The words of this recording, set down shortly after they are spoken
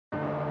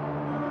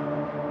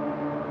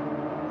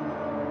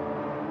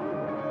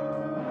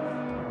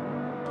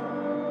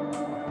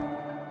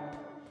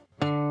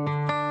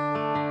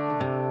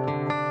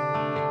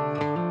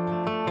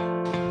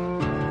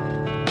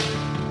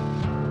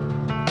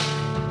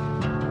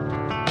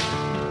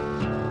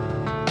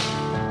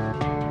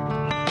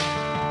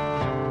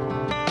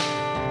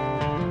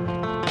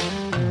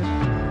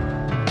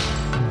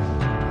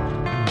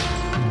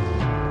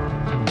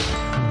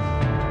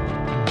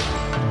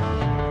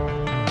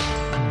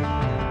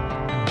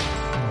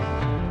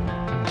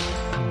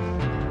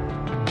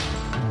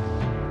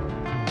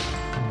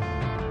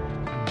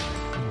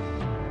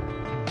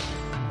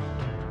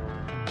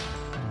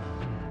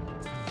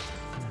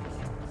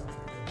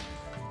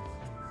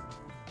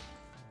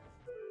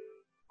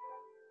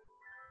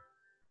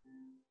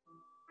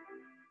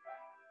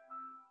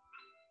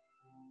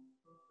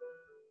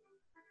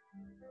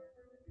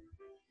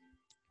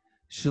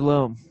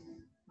Shalom.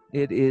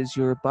 It is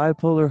your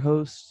bipolar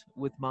host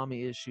with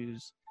mommy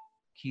issues,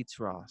 Keats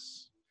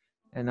Ross.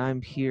 And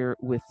I'm here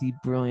with the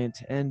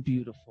brilliant and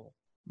beautiful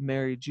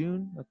Mary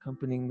June,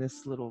 accompanying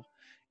this little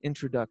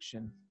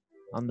introduction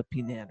on the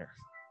P-Nanner.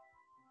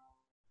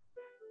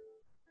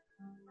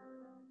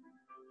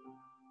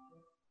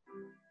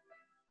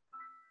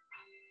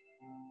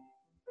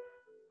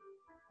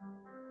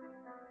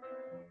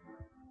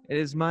 It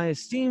is my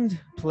esteemed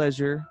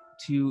pleasure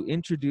to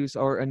introduce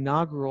our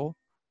inaugural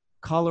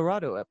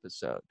Colorado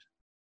episode.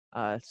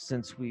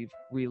 Since we've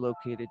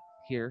relocated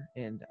here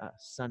in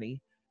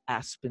sunny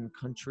Aspen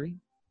country.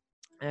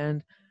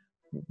 And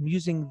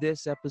using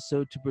this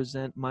episode to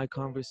present my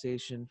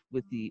conversation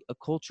with the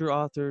occulture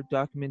author,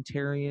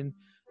 documentarian,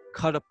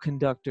 cut-up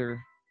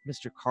conductor,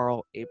 Mr.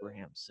 Carl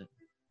Abrahamson.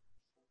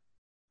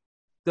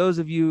 Those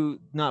of you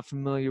not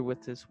familiar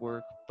with this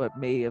work, but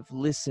may have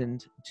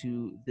listened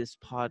to this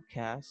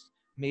podcast,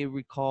 may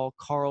recall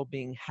Carl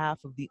being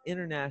half of the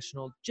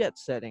international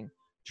jet-setting,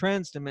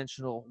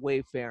 trans-dimensional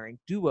wayfaring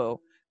duo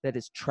that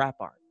is Trap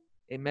Art,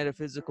 a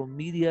metaphysical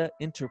media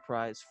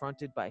enterprise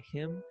fronted by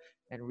him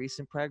and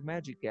recent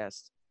Pragmagic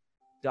guest,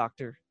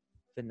 Dr.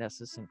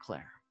 Vanessa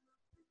Sinclair.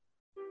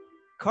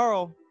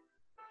 Carl,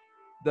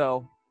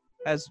 though,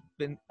 has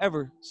been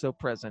ever so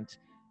present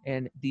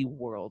in the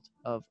world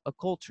of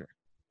occulture.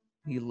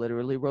 He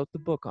literally wrote the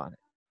book on it.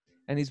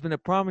 And he's been a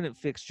prominent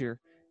fixture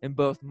in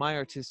both my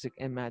artistic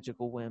and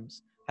magical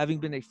whims, having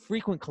been a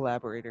frequent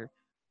collaborator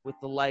with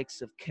the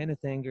likes of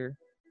Kenneth Anger,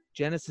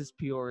 Genesis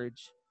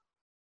Peorage,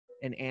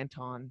 and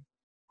Anton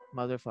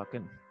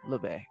motherfucking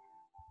LaVey.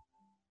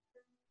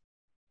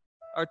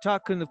 Our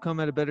talk couldn't have come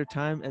at a better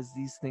time, as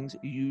these things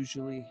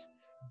usually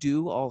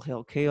do. All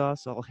hail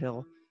chaos, all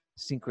hail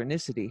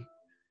synchronicity.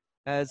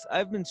 As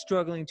I've been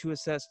struggling to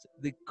assess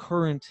the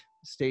current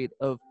state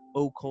of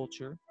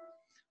occulture,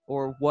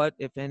 or what,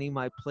 if any,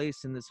 my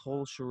place in this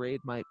whole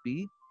charade might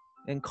be.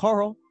 And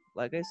Carl,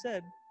 like I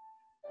said,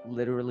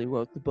 literally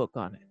wrote the book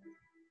on it.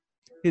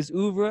 His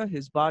oeuvre,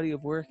 his body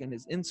of work, and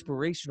his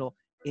inspirational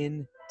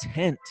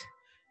intent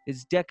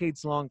is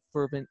decades-long,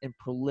 fervent, and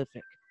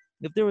prolific.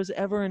 If there was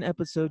ever an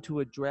episode to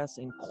address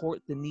and court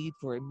the need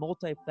for a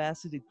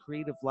multifaceted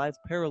creative life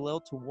parallel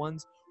to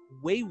one's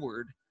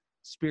wayward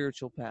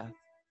spiritual path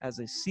as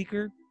a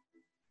seeker,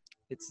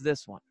 it's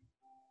this one.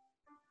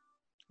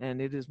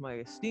 And it is my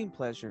esteemed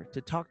pleasure to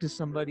talk to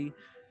somebody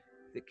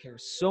that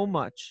cares so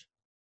much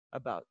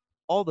about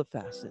all the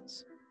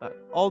facets, about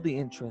all the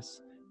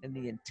interests, and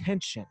the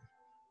intention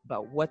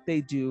about what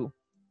they do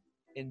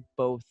in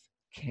both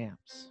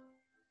camps.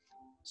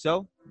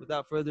 So,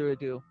 without further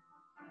ado,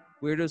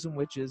 weirdos and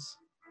witches,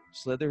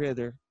 slither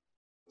hither.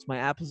 It's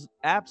my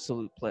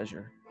absolute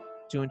pleasure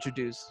to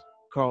introduce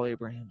Carl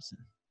Abrahamson.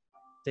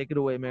 Take it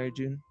away, Mary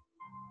June.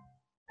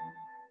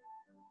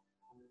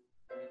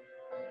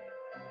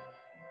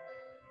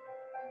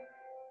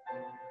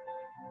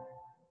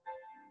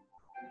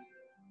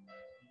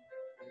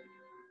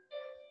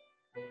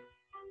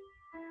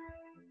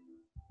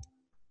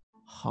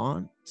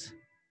 Haunt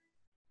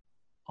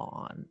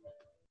on.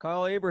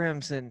 Carl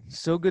Abrahamson,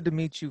 so good to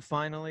meet you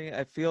finally.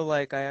 I feel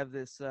like I have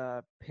this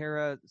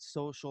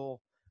parasocial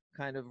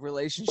kind of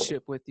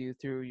relationship with you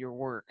through your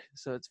work.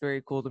 So it's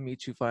very cool to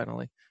meet you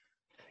finally.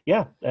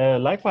 Yeah,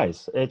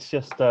 likewise. It's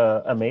just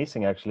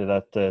amazing, actually,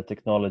 that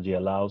technology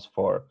allows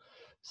for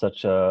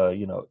such a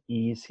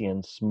easy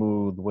and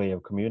smooth way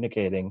of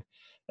communicating,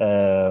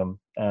 and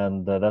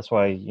that's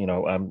why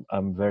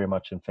I'm very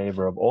much in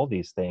favor of all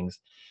these things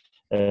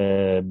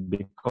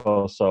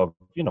because of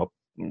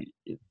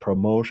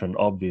promotion,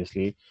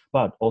 obviously,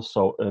 but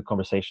also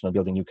conversation and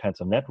building new kinds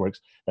of networks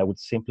that would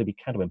simply be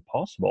kind of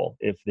impossible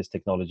if this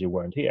technology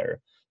weren't here.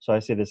 So I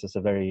see this as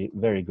a very,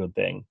 very good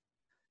thing.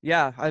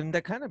 Yeah, and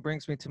that kind of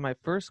brings me to my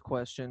first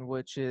question,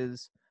 which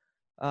is,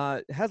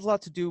 it has a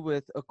lot to do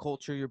with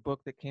Occulture, your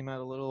book that came out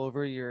a little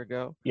over a year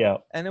ago. Yeah.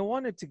 And I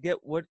wanted to get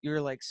what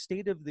your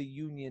state of the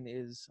union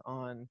is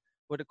on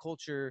what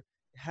Occulture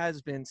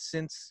has been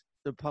since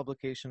the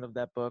publication of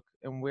that book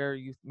and where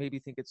you maybe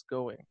think it's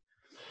going.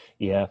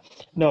 Yeah,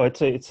 no,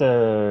 it's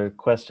a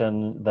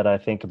question that I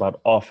think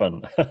about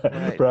often.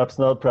 Right. Perhaps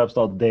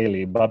not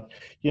daily, but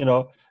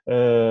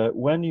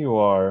when you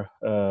are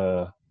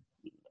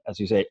as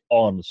you say,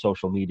 on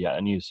social media,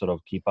 and you sort of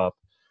keep up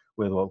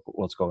with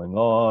what's going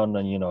on,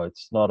 and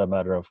it's not a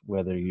matter of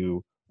whether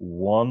you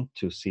want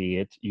to see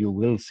it, you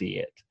will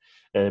see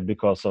it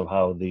because of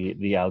how the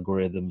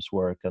algorithms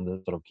work and the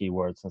sort of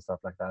keywords and stuff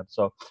like that.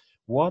 So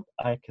what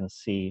I can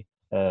see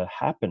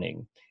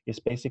happening is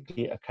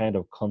basically a kind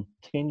of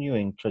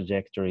continuing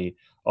trajectory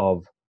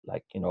of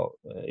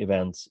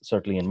events,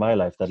 certainly in my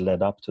life, that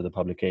led up to the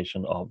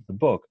publication of the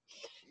book.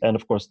 And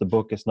of course, the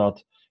book is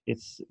not,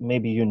 it's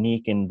maybe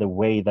unique in the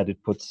way that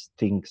it puts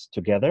things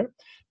together,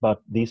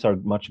 but these are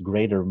much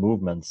greater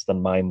movements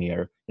than my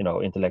mere,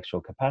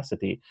 intellectual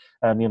capacity.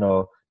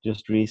 And,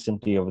 just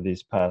recently over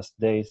these past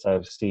days,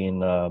 I've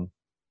seen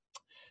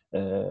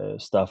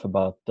stuff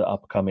about the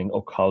upcoming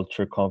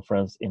Occulture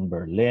conference in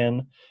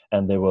Berlin.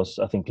 And there was,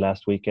 I think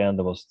last weekend,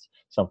 there was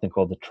something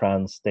called the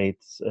Trans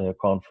States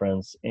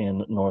conference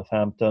in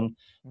Northampton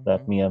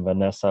that Mm-hmm. me and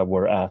Vanessa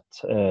were at,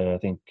 I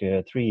think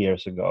 3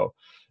 years ago.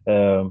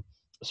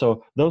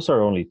 So those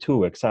are only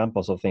two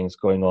examples of things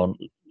going on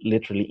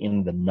literally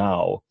in the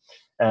now.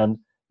 And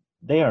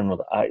they are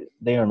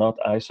not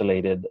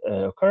isolated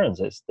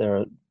occurrences.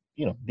 They're,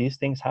 these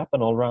things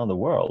happen all around the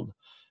world.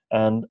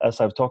 And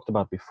as I've talked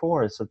about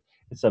before,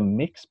 it's a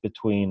mix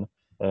between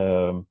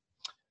um,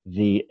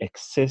 the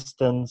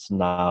existence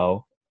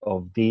now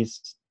of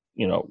these,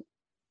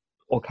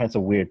 all kinds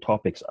of weird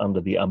topics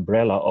under the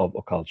umbrella of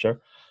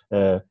culture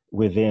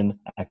within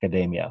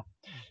academia.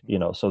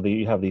 Mm-hmm. So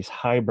you have these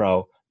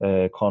highbrow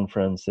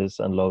conferences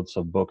and loads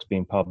of books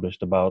being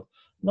published about,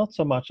 not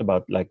so much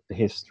about like the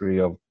history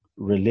of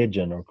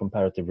religion or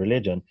comparative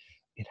religion.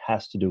 It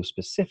has to do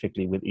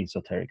specifically with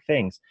esoteric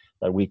things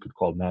that we could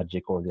call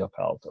magic or the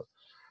occult.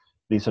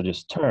 These are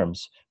just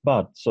terms,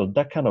 but so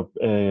that kind of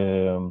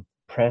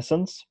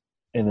presence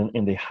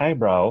in the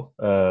highbrow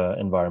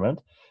environment,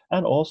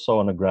 and also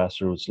on a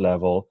grassroots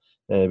level,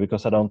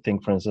 because I don't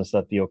think, for instance,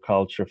 that the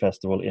Occulture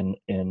Festival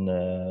in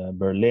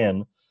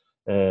Berlin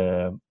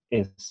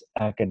is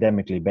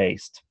academically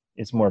based.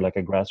 It's more like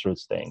a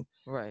grassroots thing.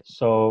 Right.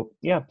 So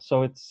yeah,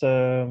 so it's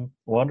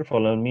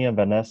wonderful. And me and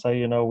Vanessa,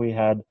 we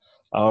had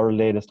our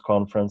latest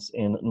conference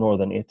in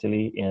northern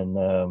Italy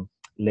in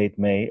late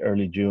May,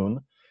 early June,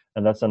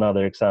 and that's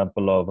another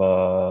example of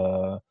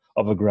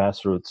a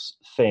grassroots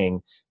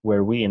thing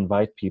where we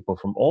invite people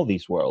from all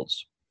these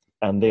worlds,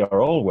 and they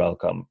are all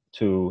welcome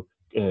to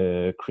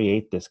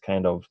create this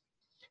kind of,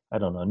 I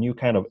don't know, new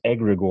kind of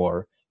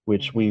egregore,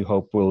 which Mm-hmm. we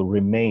hope will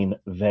remain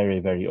very,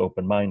 very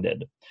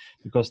open-minded,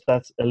 because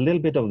that's a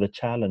little bit of the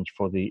challenge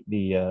for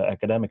the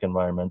academic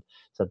environment,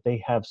 is that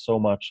they have so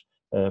much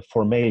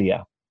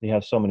formalia. They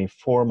have so many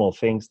formal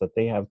things that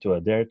they have to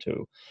adhere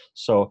to.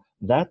 So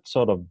that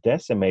sort of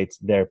decimates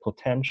their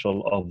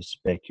potential of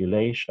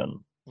speculation.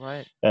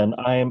 Right. And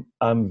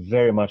I'm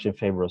very much in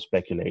favor of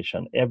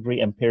speculation.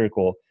 Every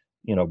empirical,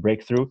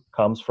 breakthrough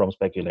comes from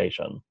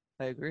speculation.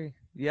 I agree.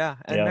 Yeah,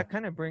 and Yeah. that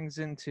kind of brings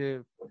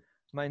into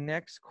my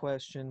next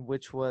question,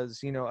 which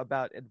was,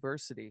 about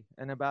adversity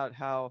and about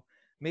how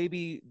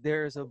maybe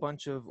there's a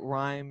bunch of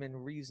rhyme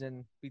and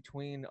reason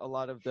between a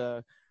lot of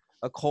the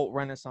occult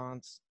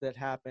renaissance that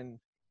happened,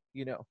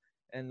 you know,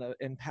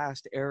 in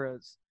past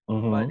eras.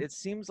 But Hmm. it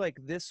seems like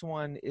this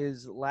one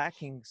is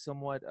lacking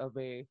somewhat of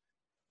a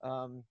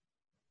um,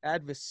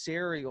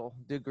 adversarial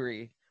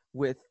degree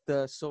with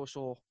the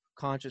social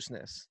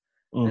consciousness.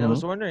 And I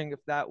was Hmm. wondering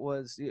if that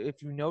was,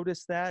 if you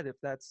noticed that, if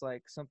that's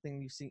like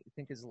something you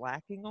think is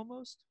lacking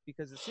almost,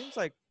 because it seems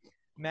like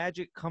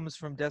magic comes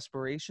from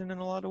desperation in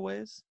a lot of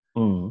ways.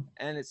 Mm.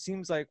 And it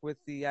seems like with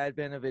the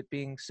advent of it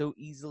being so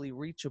easily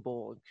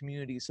reachable and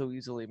community so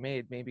easily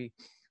made, maybe,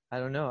 I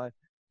don't know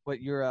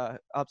what your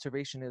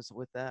observation is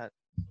with that.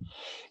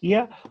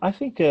 Yeah, I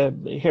think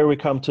here we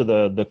come to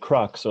the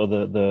crux, or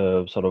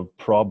the sort of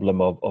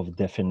problem of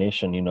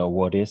definition.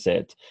 What is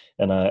it?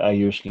 And I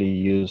usually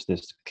use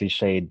this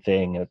cliched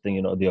thing. I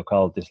think, the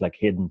occult is like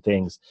hidden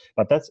things,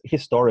 but that's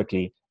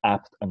historically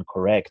apt and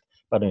correct.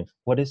 But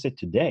what is it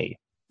today?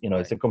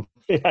 It's Right.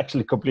 a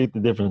actually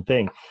completely different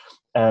thing.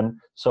 And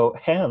so,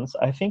 hence,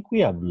 I think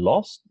we have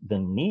lost the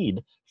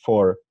need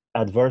for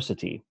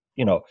adversity.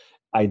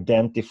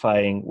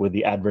 Identifying with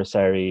the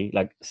adversary,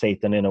 like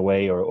Satan in a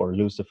way, or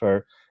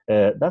Lucifer.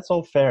 That's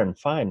all fair and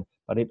fine,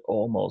 but it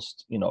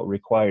almost,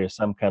 requires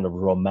some kind of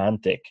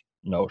romantic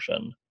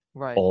notion,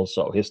 Right.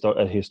 also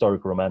a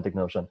historic romantic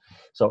notion.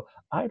 So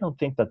I don't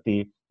think that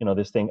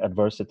this thing,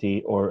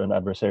 adversity or an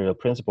adversarial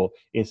principle,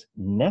 is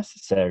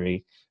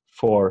necessary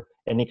for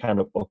any kind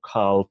of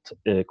occult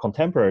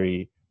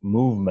contemporary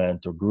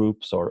movement or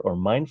groups or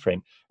mind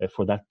frame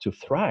for that to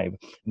thrive.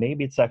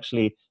 Maybe it's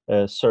actually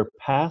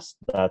surpassed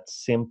that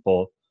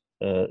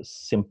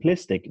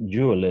simplistic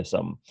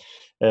dualism.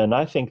 And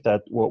I think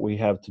that what we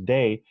have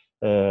today,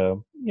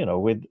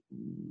 with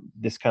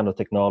this kind of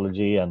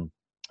technology and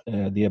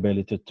the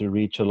ability to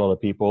reach a lot of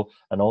people,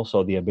 and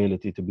also the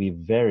ability to be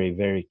very,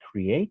 very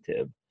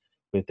creative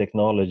with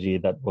technology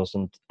that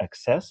wasn't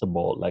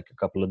accessible like a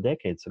couple of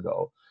decades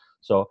ago.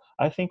 So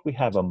I think we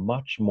have a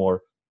much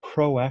more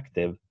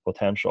proactive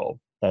potential,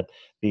 that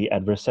the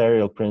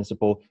adversarial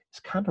principle is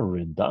kind of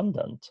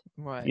redundant.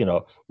 Right.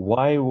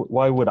 Why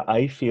would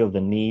I feel the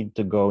need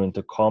to go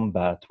into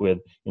combat with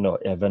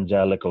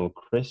evangelical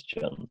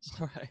Christians?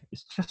 Right.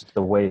 It's just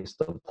a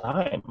waste of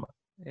time.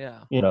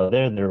 Yeah.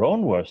 They're their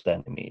own worst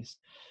enemies.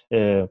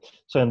 So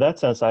in that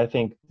sense, I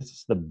think this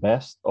is the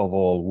best of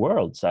all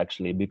worlds,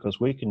 actually, because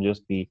we can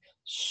just be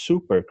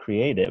super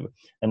creative.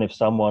 And if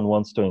someone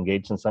wants to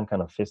engage in some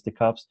kind of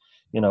fisticuffs,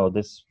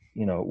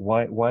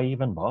 why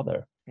even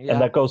bother? And Yeah.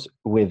 that goes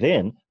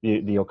within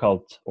the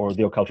occult or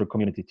the occultural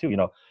community too.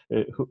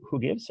 Who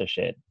gives a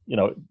shit?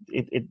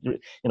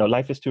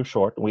 Life is too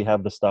short. We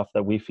have the stuff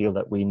that we feel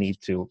that we need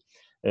to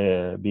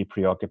be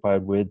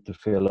preoccupied with to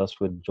fill us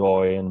with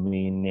joy and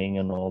meaning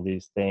and all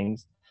these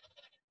things.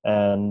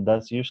 And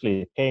that's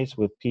usually the case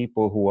with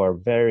people who are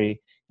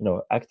very,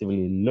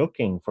 actively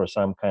looking for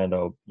some kind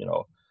of,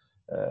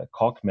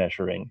 cock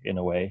measuring in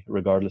a way,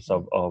 regardless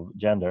of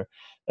gender.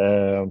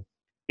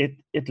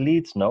 It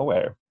leads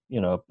nowhere.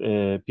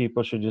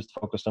 People should just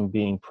focus on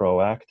being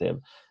proactive.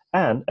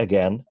 And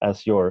again,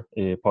 as your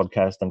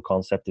podcast and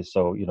concept is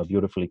so,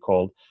 beautifully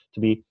called, to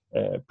be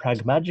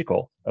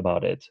pragmatical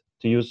about it,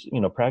 to use,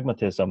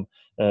 pragmatism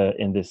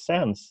in this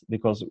sense,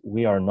 because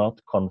we are not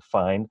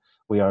confined,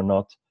 we are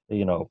not,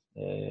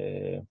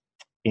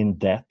 in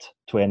debt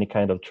to any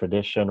kind of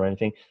tradition or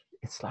anything.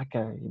 It's like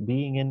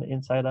being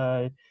inside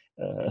a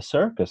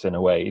circus in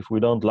a way. If we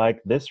don't like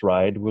this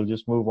ride, we'll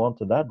just move on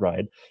to that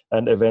ride,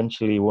 and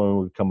eventually, when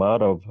we come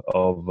out of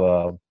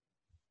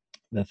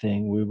the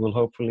thing, we will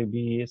hopefully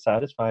be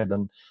satisfied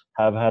and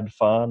have had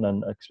fun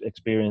and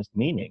experienced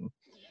meaning.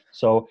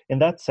 So, in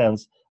that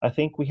sense, I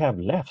think we have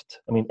left.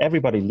 I mean,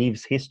 everybody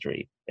leaves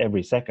history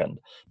every second,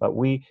 but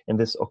we, in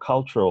this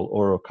occultural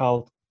or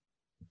occult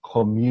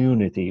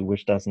community,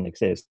 which doesn't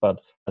exist, but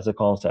as a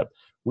concept,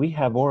 we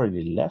have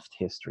already left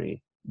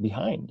history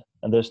behind,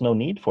 and there's no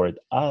need for it,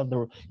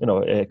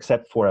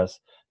 except for as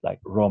like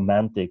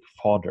romantic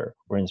fodder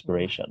or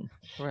inspiration.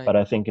 Right. But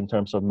I think in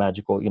terms of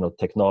magical,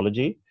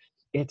 technology,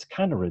 it's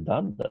kind of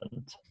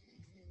redundant.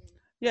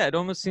 Yeah, it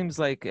almost seems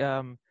like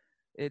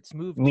it's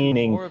moved to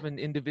Meaning, more of an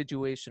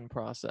individuation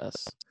process.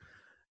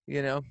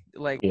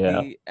 Like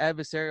yeah, the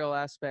adversarial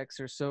aspects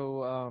are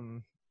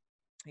so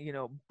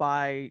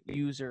by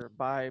user,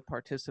 by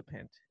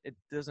participant. It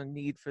doesn't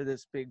need for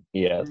this big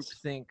group yes,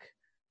 think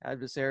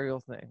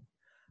adversarial thing.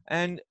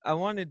 And I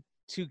wanted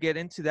to get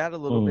into that a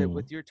little bit mm,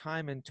 with your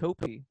time in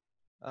Topi,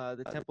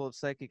 the Temple of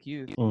Psychic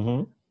Youth.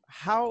 mm-hmm,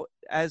 How,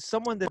 as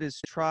someone that has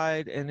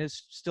tried and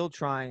is still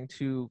trying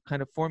to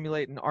kind of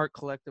formulate an art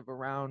collective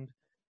around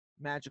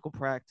magical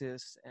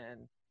practice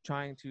and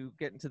trying to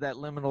get into that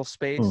liminal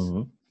space,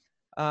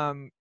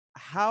 mm.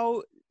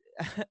 how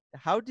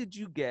how did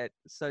you get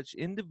such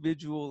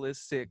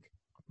individualistic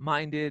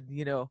minded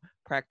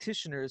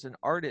practitioners and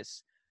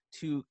artists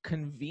to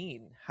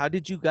convene? How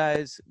did you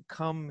guys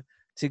come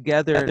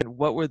together, and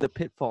what were the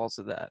pitfalls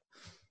of that?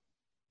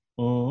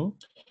 Mm.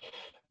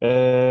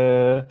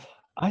 Uh,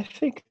 I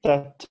think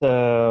that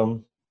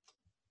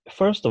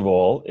first of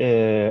all,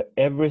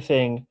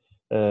 everything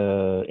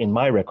in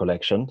my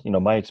recollection,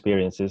 my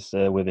experiences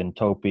within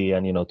Topi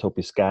and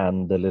Topi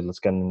Scan, the little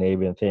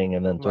Scandinavian thing,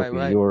 and then Topi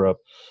Right. Europe,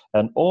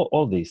 and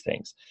all these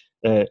things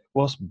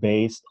was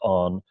based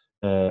on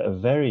a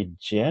very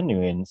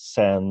genuine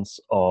sense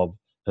of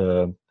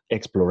uh,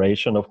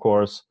 exploration, of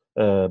course,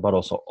 but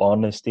also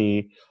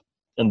honesty,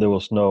 and there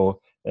was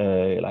no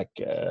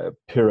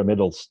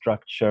pyramidal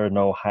structure,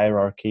 no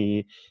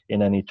hierarchy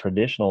in any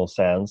traditional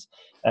sense,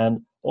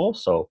 and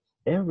also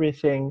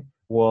everything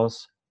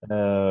was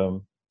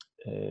kind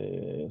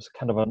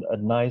of a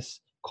nice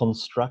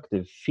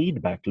constructive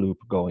feedback loop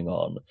going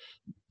on.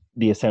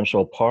 The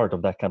essential part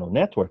of that kind of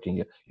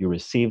networking, you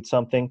received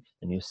something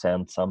and you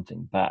sent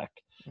something back,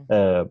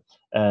 uh,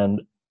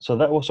 and so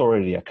that was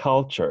already a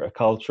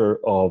culture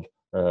of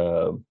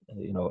uh,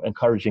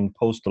 encouraging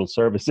postal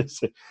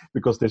services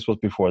because this was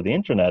before the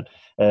internet,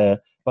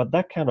 but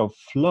that kind of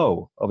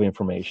flow of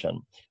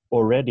information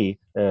already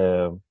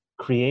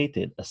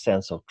created a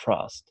sense of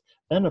trust.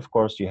 Then of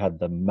course you had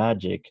the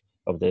magic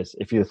of this,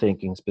 if you're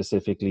thinking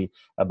specifically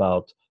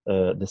about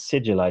the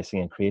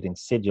sigilizing and creating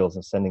sigils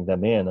and sending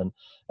them in, and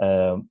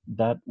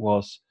that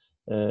was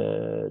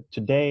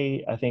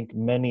today I think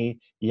many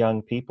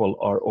young people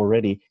are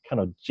already kind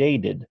of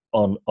jaded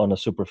on a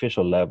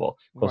superficial level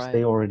because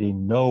they Right. already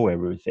know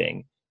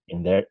everything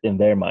in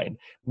their mind,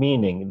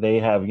 meaning they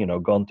have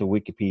gone to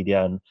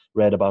Wikipedia and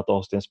read about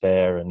Austin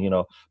Spare, and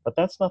but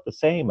that's not the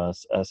same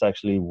as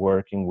actually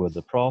working with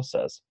the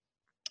process.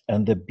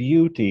 And the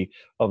beauty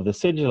of the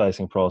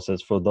sigilizing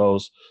process for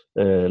those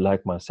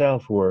like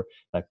myself who are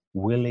like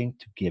willing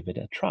to give it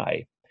a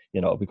try,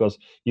 because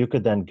you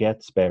could then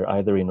get Spare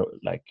either in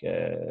like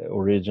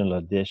original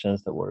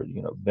editions that were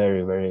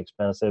very very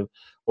expensive,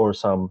 or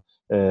some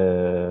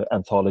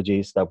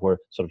anthologies that were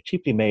sort of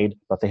cheaply made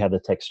but they had the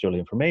textual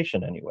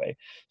information anyway.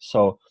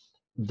 So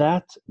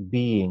that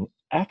being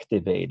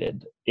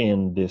activated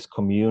in this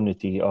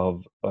community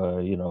of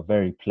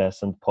very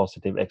pleasant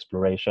positive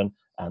exploration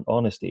and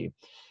honesty.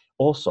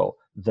 Also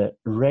the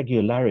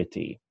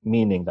regularity,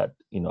 meaning that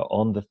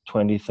on the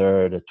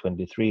 23rd at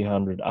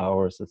 2300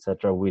 hours,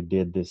 etc., we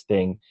did this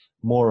thing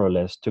more or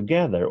less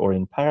together or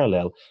in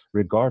parallel,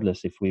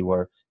 regardless if we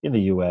were in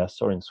the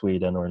US or in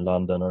Sweden or in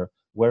London or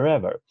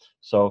wherever.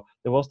 So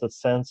there was that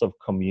sense of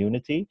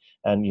community,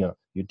 and you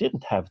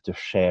didn't have to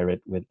share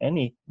it with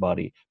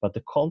anybody, but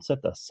the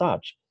concept as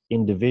such,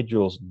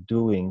 individuals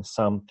doing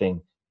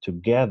something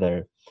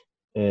together,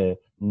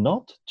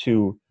 not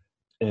to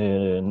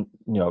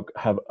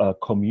have a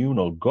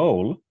communal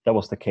goal. That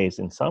was the case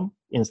in some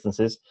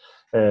instances,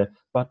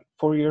 but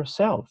for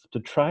yourself to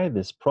try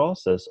this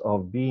process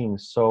of being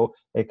so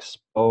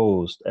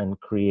exposed and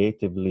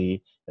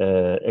creatively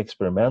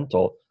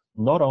experimental,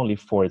 not only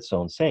for its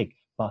own sake,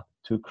 but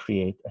to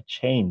create a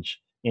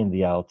change in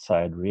the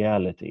outside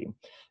reality.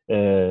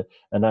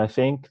 And I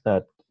think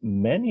that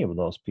many of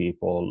those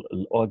people,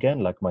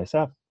 again, like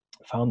myself,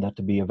 found that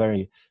to be a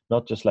very,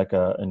 not just like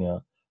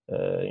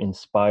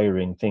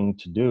inspiring thing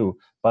to do,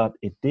 but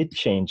it did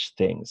change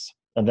things.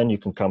 And then you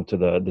can come to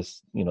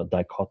this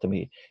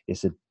dichotomy: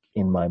 is it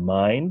in my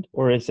mind,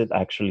 or is it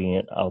actually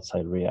an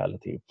outside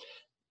reality?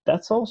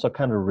 That's also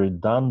kind of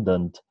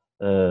redundant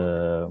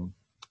uh,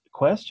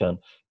 question,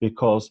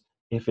 because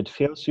if it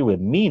fills you with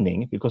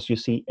meaning because you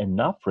see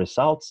enough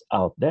results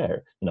out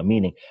there,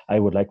 meaning I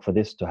would like for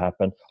this to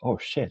happen, oh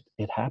shit,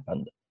 it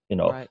happened,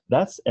 Right.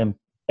 that's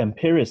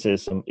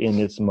empiricism in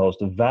its most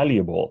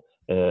valuable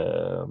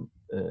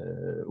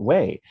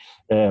way.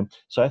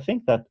 So I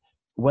think that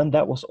when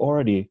that was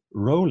already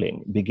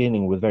rolling,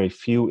 beginning with very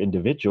few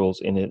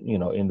individuals in it,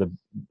 in the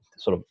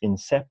sort of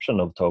inception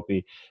of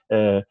Topi,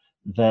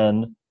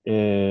 then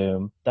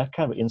that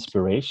kind of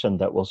inspiration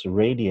that was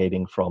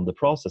radiating from the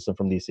process and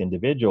from these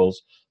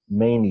individuals,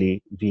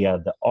 mainly via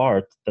the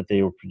art that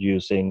they were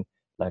producing,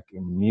 like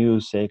in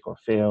music or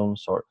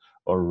films or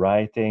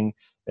writing,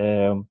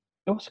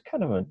 it was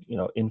kind of an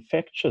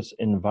infectious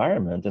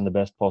environment in the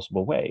best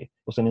possible way.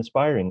 It was an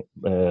inspiring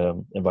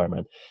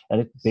environment, and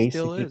it Still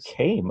basically is.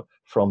 came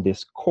from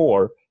this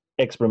core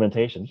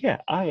experimentation. Yeah,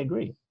 I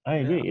agree.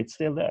 Yeah. It's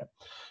still there,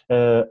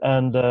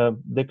 and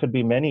there could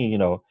be many,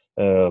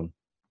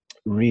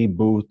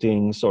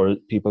 rebootings, or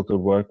people could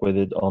work with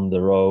it on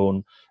their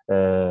own.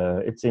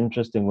 It's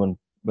interesting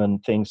when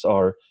things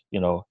are,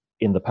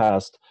 in the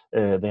past,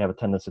 they have a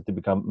tendency to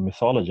become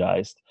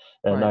mythologized,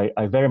 and Right.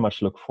 I very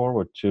much look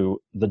forward to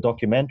the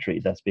documentary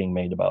that's being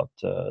made about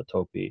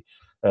Topi,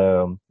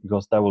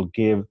 because that will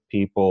give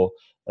people,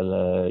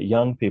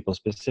 young people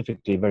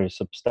specifically, very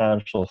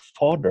substantial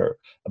fodder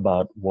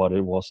about what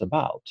it was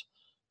about,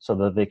 so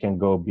that they can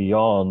go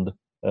beyond,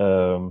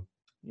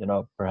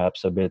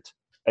 perhaps a bit,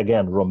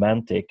 again,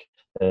 romantic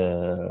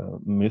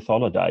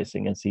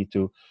mythologizing, and see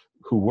to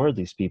who were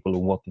these people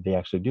and what did they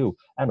actually do,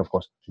 and of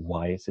course,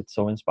 why is it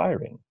so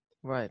inspiring?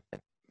 Right.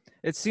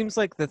 It seems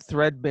like the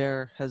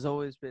threadbare has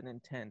always been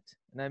intent.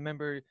 And I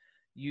remember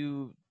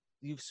you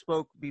you've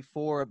spoke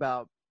before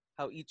about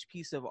how each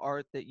piece of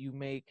art that you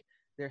make,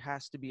 there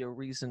has to be a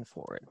reason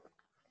for it.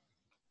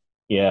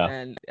 Yeah,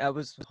 And I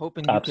was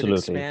hoping you could absolutely.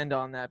 expand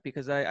on that,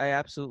 because I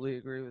absolutely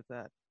agree with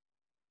that.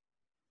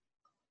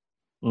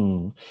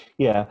 Mm.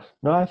 Yeah,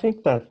 no, I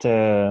think that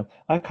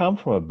I come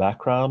from a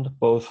background,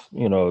 both,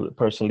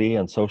 personally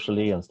and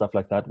socially and stuff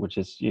like that, which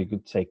is, you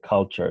could say,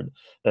 cultured.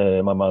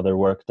 My mother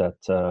worked at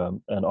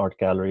an art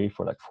gallery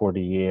for like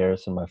 40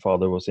 years, and my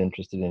father was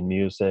interested in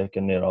music,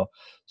 and,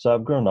 so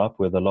I've grown up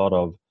with a lot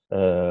of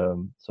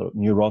sort of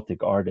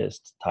neurotic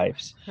artist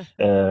types.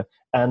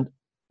 And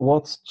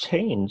what's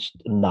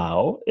changed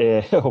now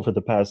over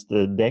the past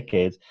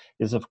decades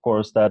is, of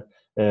course, that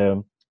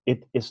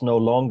it is no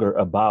longer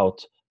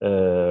about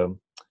uh,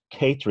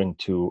 catering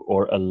to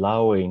or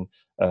allowing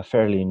a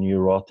fairly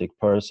neurotic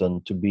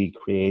person to be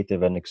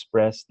creative and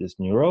express this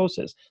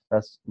neurosis.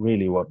 That's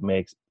really what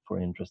makes for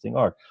interesting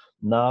art.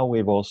 Now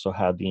we've also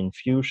had the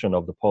infusion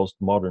of the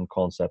postmodern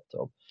concept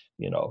of,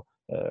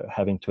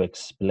 having to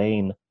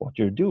explain what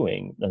you're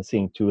doing, and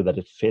seeing too that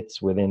it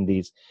fits within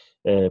these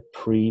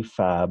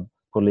prefab,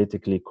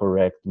 politically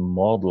correct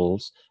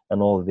models, and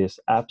all this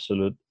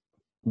absolute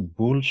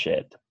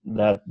bullshit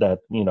that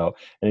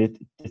and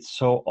it's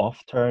so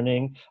off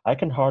turning. I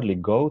can hardly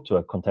go to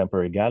a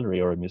contemporary gallery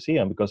or a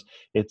museum because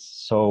it's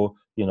so,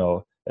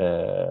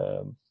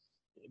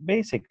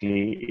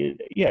 basically,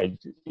 yeah,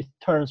 it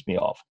turns me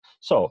off.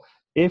 So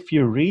if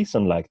you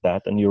reason like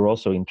that, and you're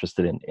also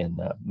interested in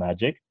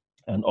magic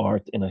and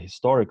art in a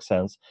historic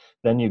sense,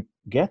 then you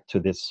get to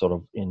this sort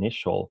of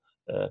initial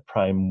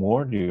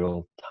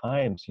primordial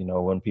times,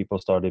 when people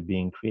started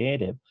being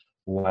creative.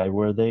 Why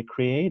were they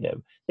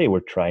creative? They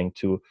were trying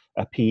to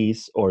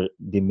appease or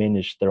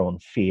diminish their own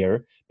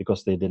fear,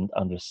 because they didn't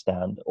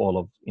understand all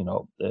of,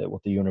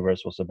 what the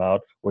universe was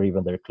about, or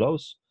even their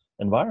close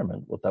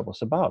environment, what that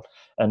was about.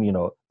 And,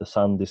 the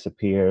sun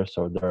disappears,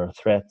 or there are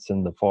threats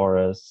in the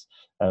forests,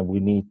 and we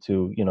need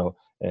to,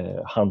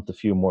 hunt a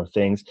few more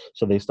things.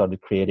 So they started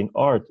creating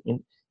art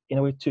in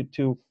a way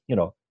to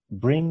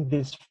bring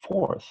this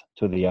forth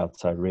to the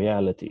outside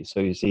reality.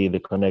 So you see the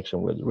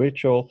connection with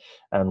ritual,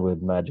 and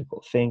with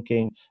magical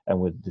thinking, and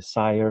with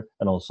desire,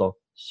 and also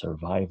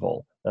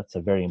survival. That's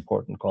a very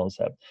important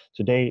concept.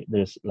 Today,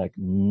 there's like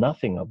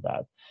nothing of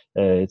that.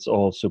 It's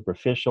all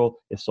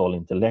superficial, it's all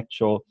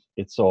intellectual,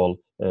 it's all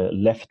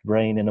left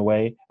brain in a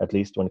way, at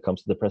least when it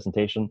comes to the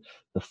presentation.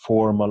 The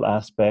formal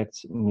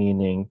aspects,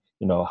 meaning,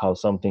 how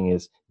something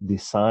is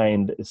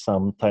designed, is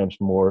sometimes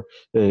more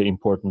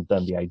important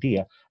than the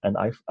idea. And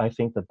I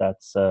think that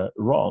that's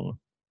wrong.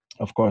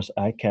 Of course,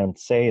 I can't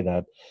say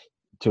that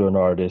to an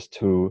artist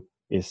who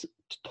is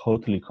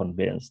totally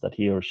convinced that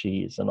he or she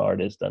is an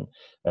artist and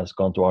has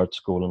gone to art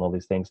school and all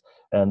these things,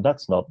 and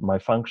that's not my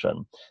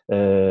function.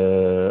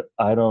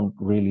 I don't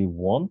really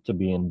want to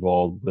be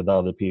involved with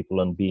other people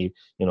and be,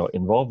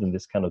 involved in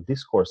this kind of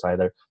discourse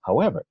either.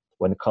 However,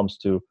 when it comes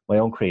to my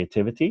own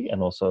creativity,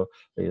 and also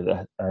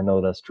I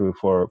know that's true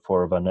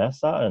for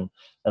Vanessa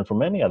and for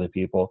many other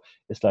people,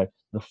 it's like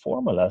the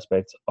formal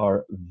aspects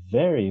are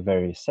very,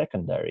 very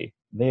secondary.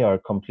 They are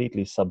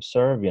completely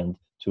subservient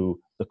to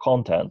the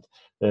content,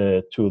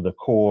 to the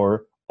core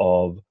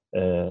of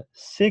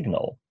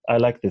signal. I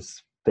like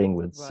this thing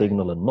with Right.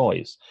 signal and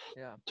noise.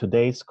 Yeah.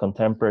 Today's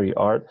contemporary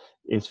art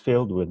is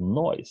filled with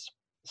noise.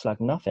 It's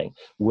like nothing.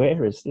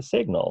 Where is the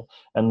signal?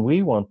 And we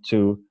want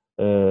to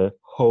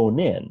hone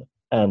in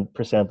and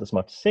present as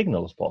much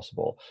signal as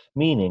possible,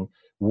 meaning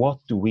what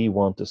do we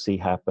want to see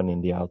happen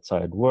in the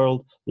outside world?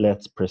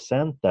 Let's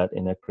present that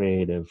in a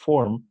creative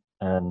form,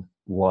 and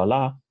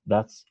voila,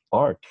 that's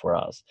art for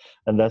us.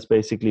 And that's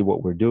basically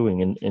what we're doing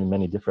in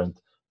many different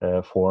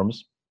forms.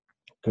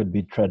 Could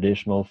be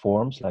traditional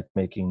forms like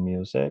making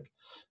music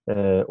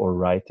or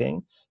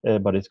writing,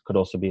 but it could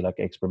also be like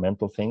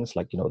experimental things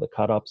like, the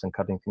cut-ups and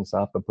cutting things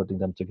up and putting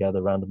them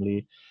together randomly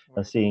and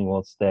Right. seeing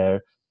what's there.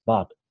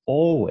 But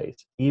always,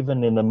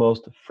 even in the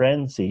most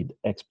frenzied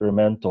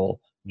experimental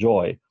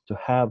joy, to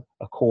have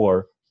a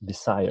core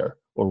desire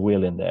or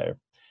will in there,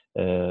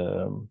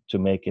 to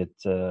make it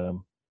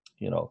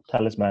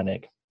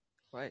talismanic.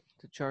 Right.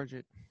 To charge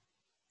it.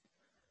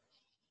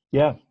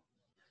 Yeah.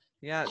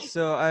 Yeah.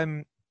 So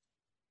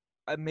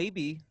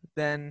maybe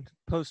then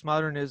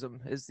postmodernism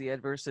is the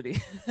adversity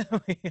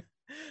we-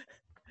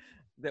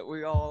 that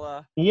we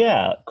all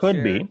Yeah, could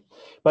share. be.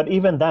 But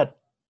even that,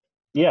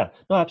 yeah,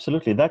 no,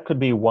 absolutely. That could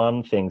be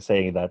one thing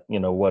saying that,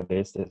 what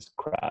is this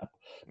crap?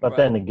 But Right.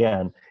 then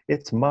again,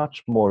 it's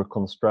much more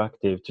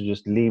constructive to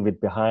just leave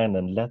it behind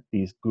and let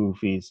these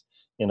goofies,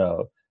 you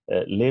know,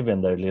 live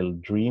in their little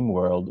dream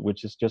world,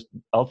 which is just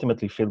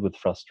ultimately filled with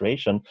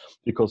frustration.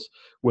 Because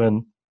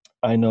when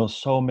I know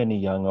so many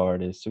young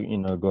artists who,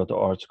 go to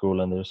art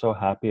school and they're so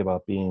happy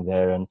about being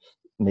there, and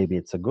maybe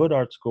it's a good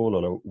art school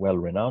or a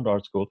well-renowned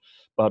art school,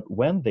 but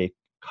when they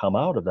come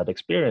out of that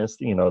experience,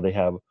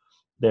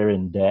 they're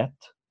in debt,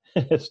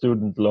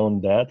 student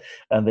loan debt,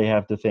 and they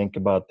have to think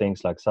about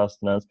things like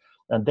sustenance,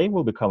 and they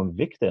will become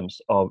victims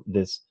of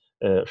this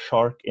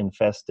shark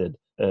infested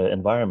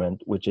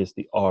environment, which is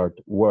the art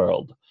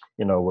world,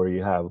 where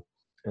you have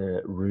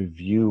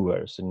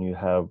reviewers and you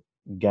have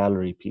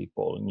gallery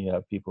people and you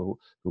have people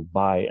who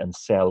buy and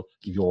sell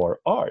your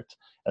art.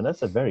 And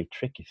that's a very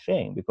tricky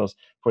thing because,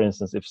 for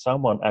instance, if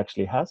someone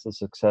actually has a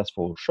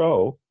successful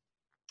show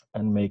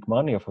and make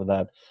money off of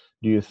that,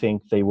 do you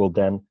think they will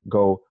then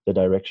go the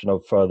direction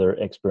of further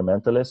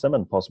experimentalism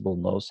and possible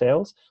no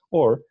sales,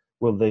 or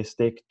will they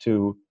stick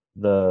to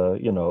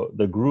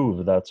the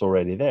groove that's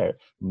already there?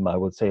 I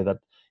would say that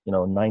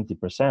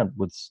 90%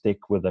 would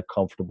stick with a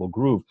comfortable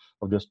groove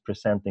of just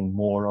presenting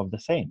more of the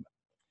same.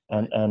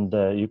 and Right.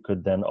 and you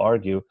could then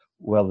argue,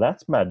 well,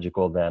 that's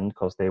magical then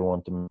because they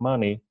want to make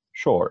money,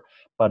 sure,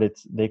 but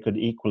they could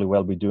equally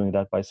well be doing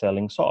that by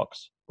selling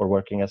socks or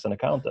working as an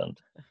accountant.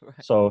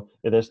 Right. So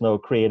there's no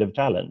creative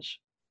challenge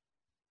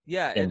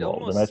Yeah.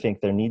 involved, and I think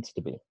there needs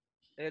to be.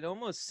 It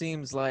almost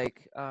seems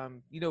like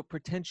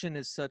pretension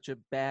is such a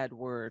bad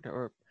word,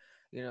 or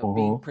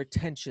being Hmm.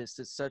 pretentious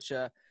is such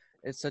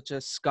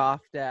a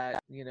scoffed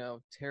at,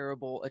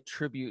 terrible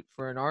attribute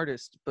for an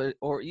artist, but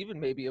or even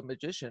maybe a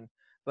magician.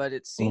 But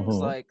it seems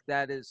Hmm. like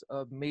that is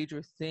a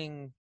major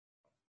thing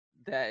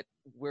that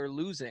we're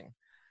losing,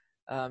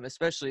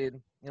 especially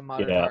in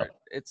modern Yeah, art.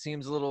 It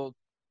seems a little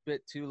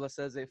bit too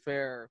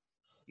laissez-faire,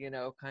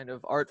 kind of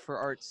art for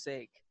art's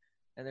sake.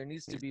 And there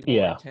needs to be more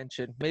yeah,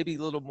 attention, maybe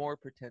a little more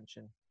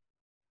pretension.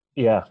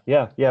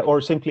 yeah,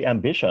 or simply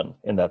ambition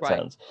in that Right.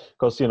 sense,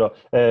 because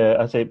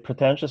I say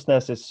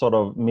pretentiousness is sort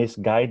of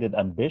misguided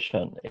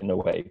ambition in a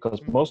way, because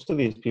Hmm. most of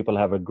these people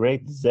have a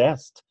great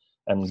zest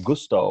and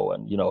gusto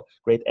and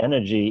great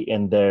energy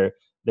in their,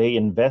 they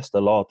invest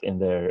a lot in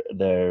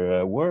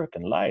their work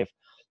and life,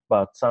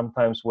 but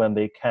sometimes when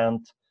they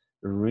can't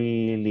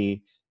really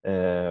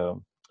uh,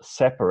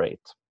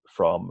 separate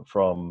from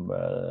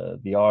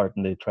the art,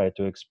 and they try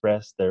to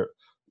express their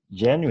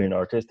genuine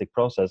artistic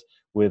process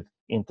with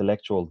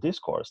intellectual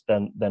discourse,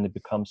 then it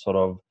becomes sort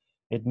of,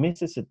 it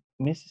misses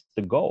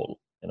the goal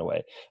in a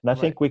way. And I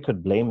Right. think we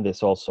could blame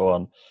this also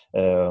on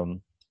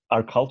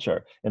our culture,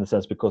 in a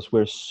sense, because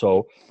we're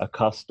so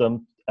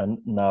accustomed and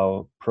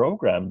now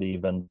programmed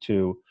even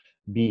to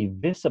be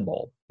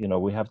visible.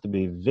 We have to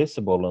be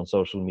visible on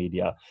social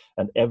media,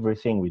 and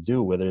everything we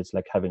do, whether it's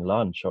like having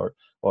lunch or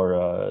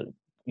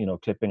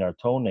clipping our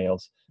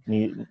toenails,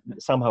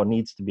 somehow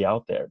needs to be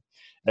out there.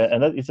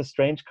 And that is a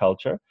strange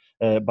culture,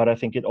 but I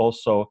think it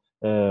also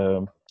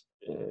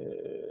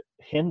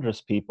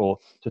hinders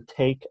people to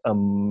take a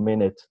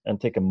minute and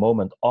take a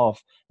moment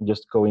off and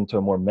just go into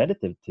a more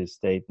meditative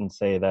state and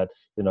say that,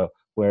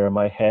 where am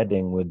I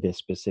heading with this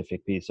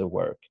specific piece of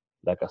work,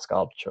 like a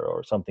sculpture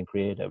or something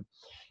creative?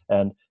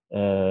 And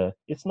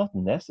it's not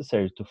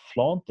necessary to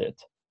flaunt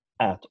it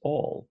at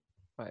all.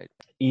 Right.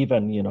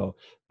 Even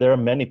there are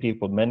many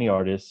people, many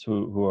artists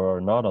who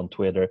are not on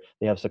Twitter,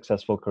 they have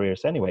successful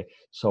careers anyway,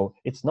 so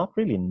it's not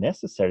really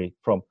necessary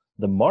from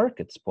the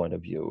market's point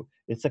of view.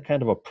 It's a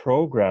kind of a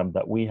program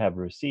that we have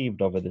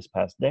received over this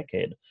past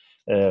decade,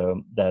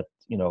 that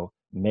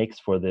makes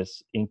for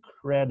this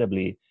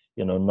incredibly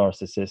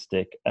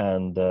narcissistic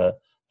and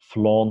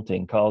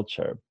flaunting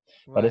culture.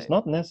 But it's Right.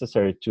 not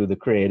necessary to the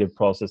creative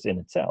process in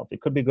itself.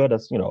 It could be good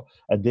as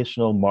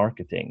additional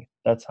marketing.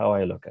 That's how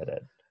I look at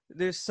it.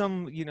 There's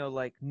some,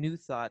 like new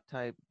thought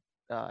type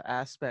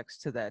aspects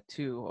to that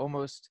too.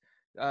 Almost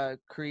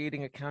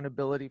creating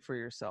accountability for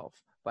yourself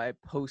by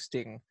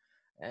posting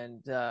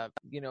and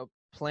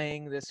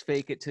playing this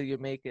fake it till you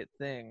make it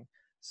thing.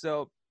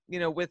 So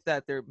with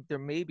that, there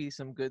may be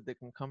some good that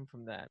can come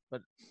from that.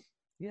 But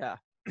yeah,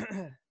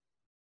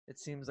 it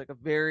seems like a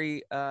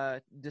very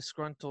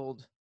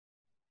disgruntled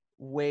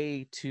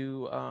way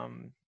to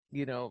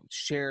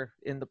share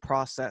in the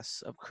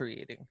process of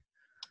creating.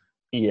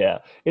 Yeah,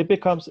 it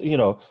becomes it's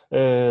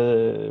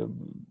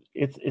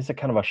a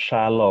kind of a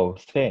shallow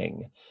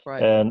thing.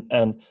 Right.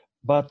 And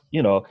but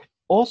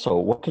also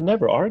one can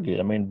never argue.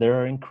 I mean, there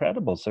are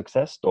incredible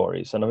success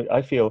stories, and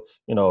I feel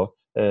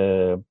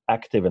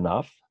active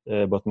enough,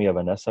 both me and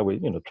Vanessa, we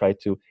try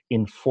to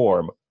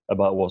inform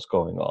about what's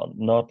going on,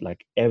 not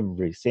like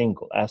every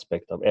single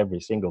aspect of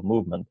every single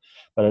movement,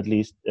 but at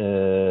least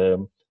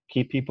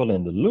keep people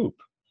in the loop,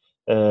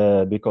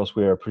 because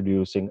we are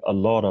producing a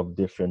lot of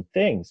different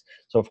things.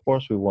 So of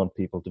course we want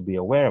people to be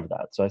aware of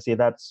that. So I see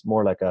that's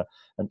more like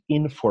an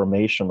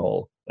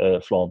informational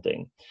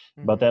flaunting.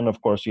 But Mm-hmm. then of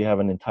course you have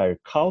an entire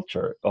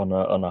culture on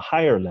a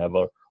higher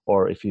level,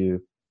 or if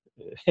you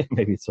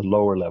maybe it's a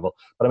lower level,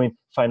 but I mean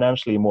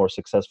financially more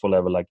successful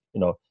level, like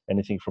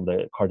anything from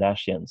the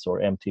Kardashians or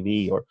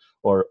MTV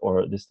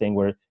or this thing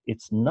where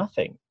it's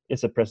nothing.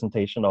 It's a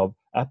presentation of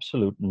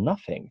absolute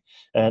nothing,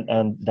 Mm-hmm.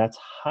 and that's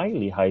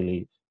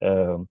highly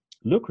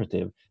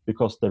lucrative,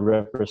 because the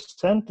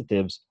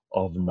representatives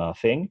of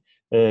nothing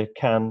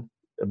can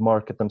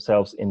market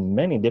themselves in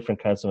many different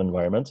kinds of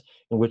environments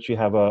in which you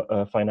have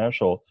a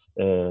financial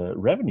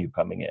revenue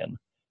coming in.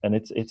 And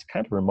it's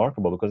kind of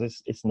remarkable,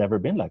 because it's never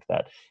been like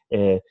that.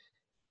 uh,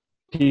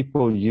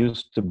 People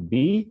used to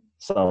be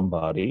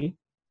somebody,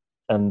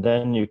 and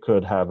then you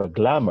could have a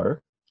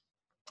glamour,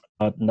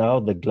 but now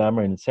the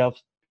glamour in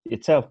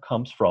itself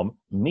comes from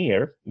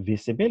mere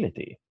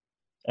visibility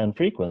and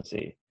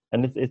frequency.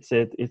 And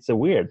it's a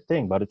weird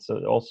thing, but it's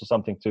also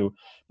something to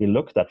be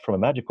looked at from a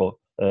magical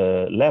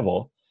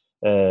level.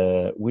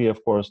 We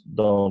of course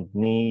don't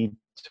need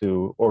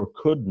to, or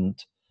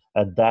couldn't,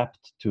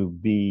 adapt to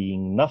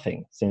being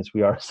nothing, since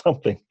we are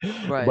something.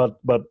 Right.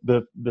 But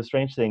the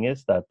strange thing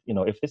is that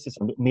if this is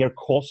a mere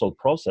causal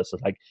process,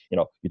 it's like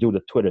you do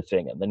the Twitter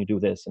thing, and then you do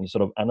this, and you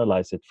sort of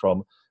analyze it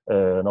from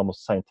an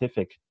almost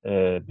scientific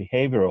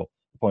behavioral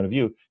point of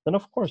view, then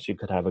of course you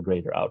could have a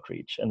greater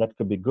outreach, and that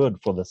could be good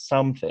for the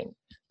something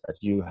that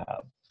you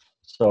have.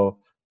 So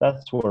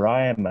that's where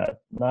I am at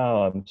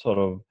now. I'm sort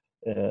of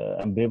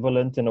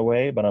ambivalent in a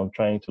way, but I'm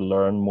trying to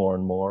learn more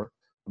and more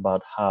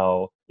about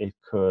how it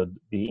could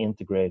be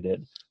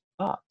integrated,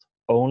 but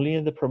only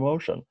in the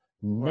promotion,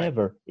 Right.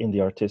 never in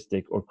the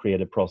artistic or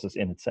creative process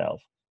in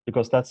itself,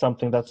 because that's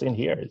something that's in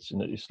here.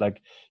 It's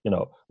like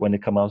when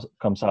it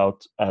comes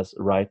out as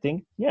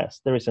writing,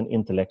 yes, there is an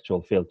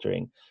intellectual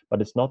filtering,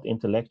 but it's not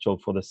intellectual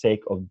for the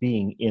sake of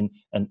being in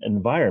an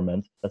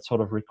environment that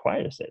sort of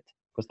requires it,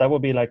 because that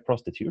would be like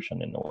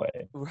prostitution in a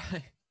way.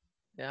 Right.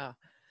 Yeah.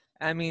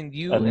 I mean,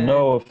 you And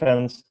no and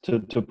offense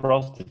to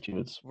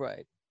prostitutes.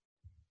 right.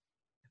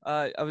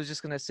 I was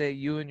just gonna say,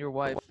 you and your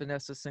wife,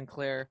 Vanessa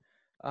Sinclair.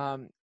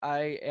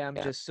 I am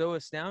Yeah. just so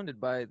astounded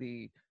by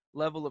the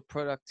level of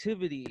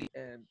productivity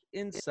and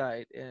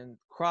insight and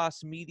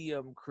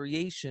cross-medium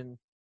creation.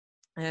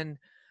 And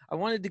I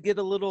wanted to get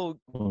a little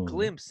Mm.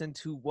 glimpse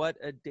into what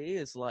a day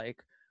is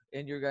like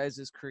in your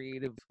guys'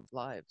 creative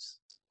lives.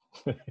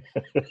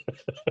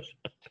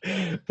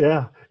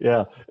 Yeah.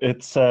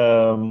 It's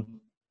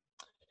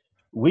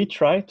we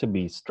try to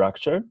be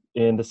structured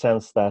in the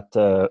sense that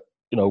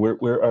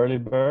we're early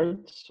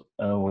birds,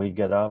 and we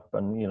get up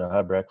and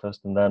have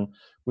breakfast, and then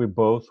we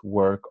both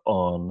work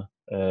on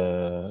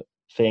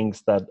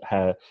things that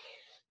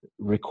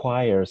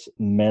requires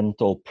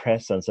mental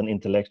presence and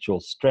intellectual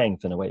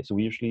strength in a way. So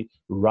we usually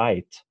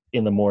write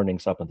in the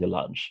mornings up until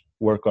lunch,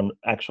 work on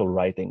actual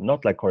writing,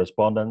 not like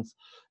correspondence,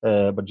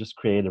 but just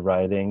creative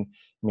writing.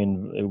 I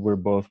mean, we're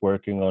both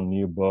working on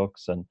new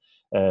books, and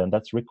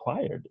that's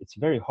required. It's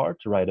very hard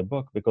to write a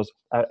book, because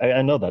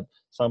I know that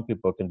some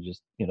people can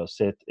just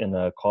sit in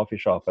a coffee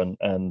shop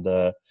and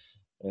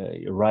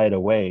right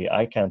away.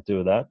 I can't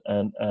do that,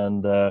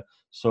 and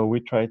so we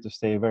try to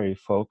stay very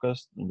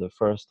focused in the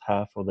first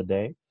half of the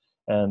day,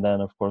 and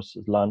then of course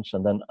lunch,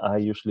 and then I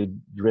usually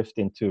drift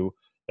into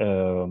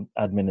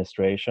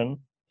administration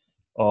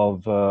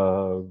of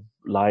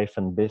life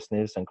and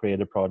business and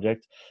creative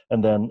projects,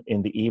 and then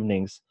in the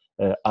evenings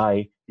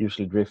I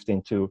usually drift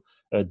into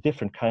a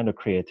different kind of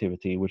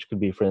creativity, which could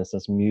be, for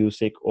instance,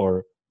 music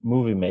or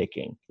movie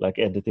making, like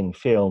editing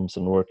films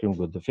and working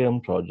with the film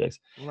projects,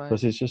 Right.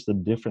 because it's just a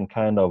different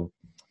kind of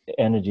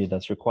energy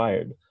that's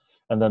required.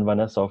 And then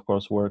Vanessa, of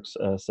course, works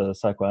as a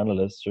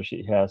psychoanalyst, so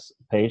she has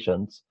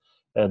patients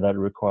that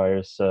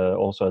requires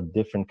also a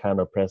different kind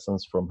of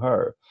presence from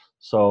her.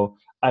 So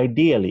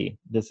ideally,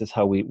 this is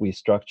how we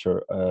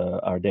structure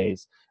our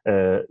days.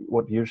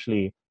 What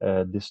usually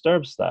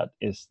disturbs that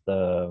is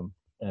the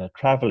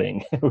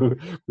traveling.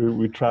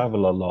 We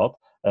travel a lot,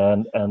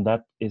 and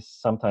that is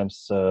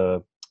sometimes I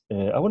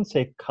wouldn't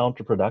say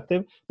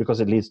counterproductive because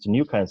it leads to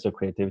new kinds of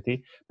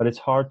creativity, but it's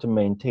hard to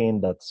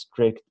maintain that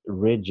strict,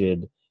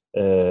 rigid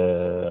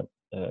workflow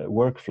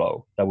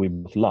that we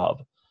both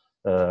love.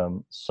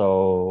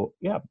 So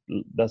yeah,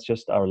 that's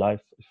just our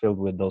life filled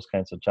with those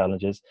kinds of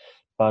challenges.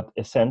 But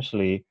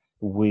essentially,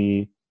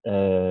 we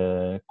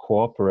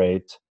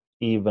cooperate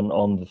even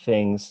on the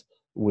things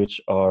which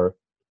are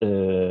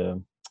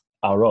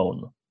our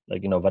own.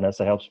 Like,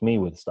 Vanessa helps me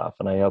with stuff,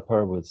 and I help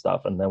her with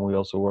stuff, and then we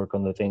also work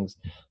on the things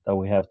that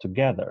we have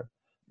together,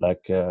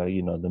 like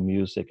the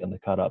music and the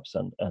cut-ups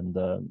and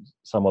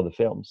some of the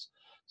films.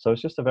 So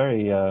it's just a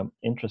very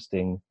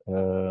interesting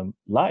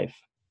life,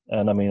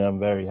 and I mean, I'm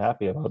very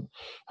happy about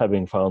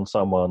having found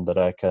someone that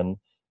I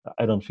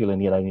don't feel a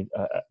need. I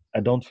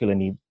don't feel a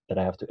need that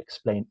I have to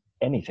explain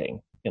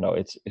anything.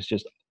 It's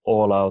just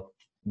all out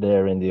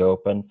there in the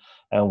open,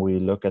 and we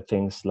look at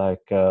things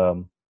like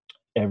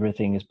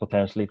everything is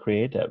potentially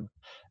creative,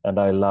 and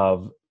I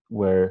love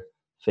where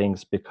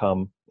things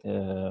become.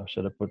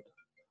 Should I put?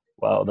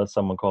 Wow, that's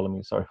someone calling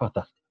me. Sorry about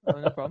that. Oh,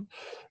 no problem.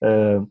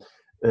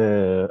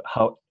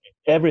 How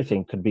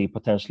everything could be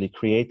potentially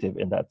creative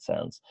in that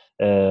sense.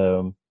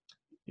 And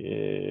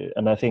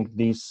I think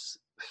these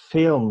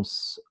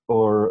films,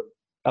 or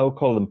I would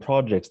call them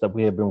projects, that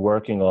we have been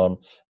working on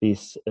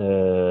these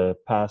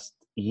past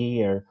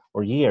year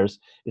or years,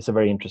 is a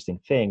very interesting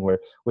thing, where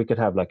we could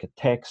have like a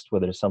text,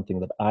 whether it's something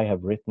that I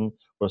have written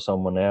or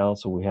someone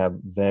else, or we have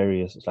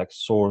various like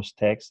source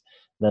text.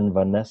 Then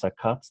Vanessa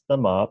cuts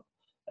them up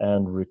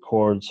and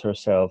records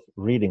herself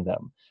reading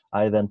them.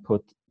 I then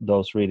put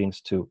those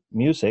readings to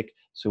music,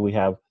 so we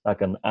have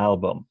like an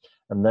album.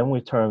 And then we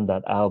turn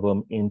that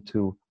album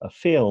into a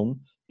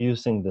film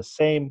using the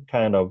same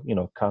kind of,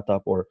 cut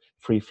up or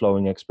free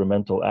flowing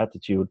experimental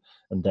attitude.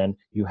 And then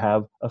you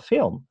have a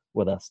film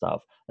with that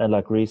stuff. And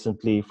like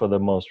recently, for the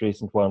most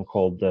recent one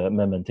called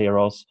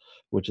Mementeros,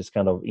 which is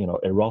kind of,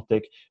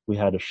 erotic, we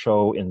had a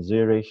show in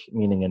Zurich,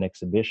 meaning an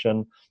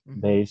exhibition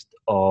based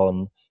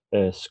on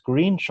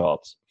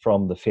screenshots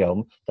from the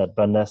film that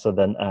Vanessa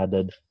then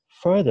added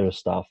further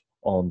stuff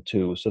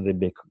onto, so they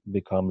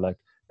become like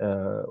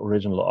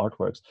original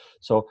artworks.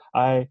 So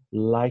I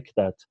like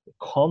that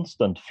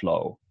constant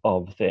flow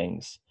of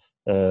things,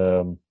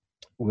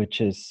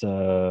 which is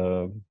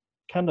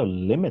kind of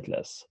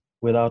limitless,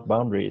 without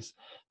boundaries.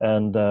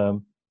 And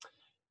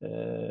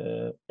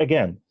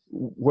again,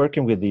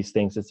 working with these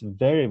things, it's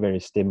very, very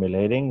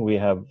stimulating. We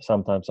have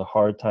sometimes a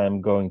hard time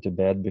going to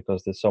bed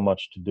because there's so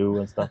much to do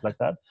and stuff like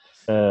that.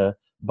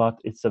 But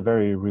it's a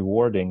very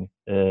rewarding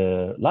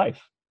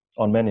life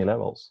on many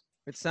levels.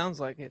 It sounds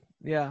like it.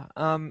 Yeah.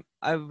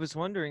 I was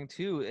wondering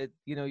too,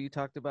 you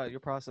talked about your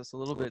process a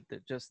little bit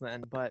just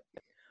then, but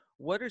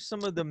what are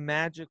some of the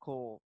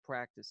magical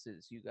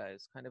practices you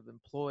guys kind of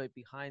employ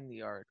behind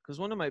the art? Because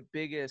one of my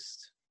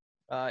biggest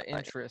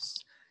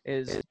interests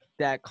is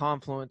that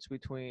confluence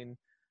between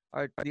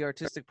the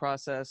artistic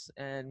process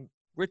and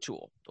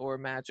ritual or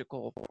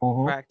magical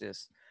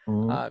practice,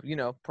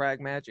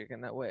 prag magic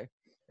in that way.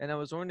 And I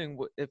was wondering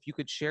if you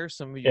could share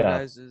some of you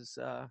guys'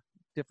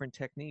 different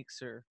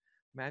techniques or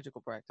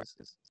magical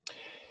practices.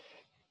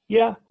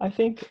 Yeah, I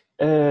think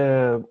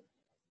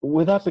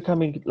without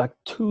becoming like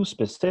too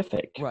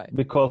specific, Right.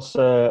 because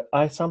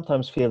I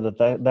sometimes feel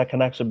that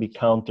can actually be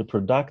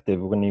counterproductive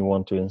when you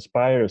want to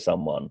inspire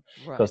someone,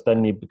 because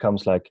then it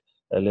becomes like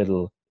a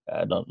little,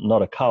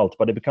 not a cult,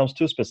 but it becomes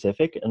too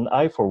specific. And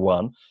I, for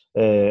one,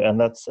 and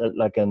that's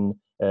like an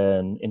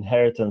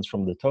inheritance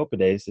from the Topi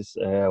days, is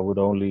I would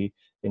only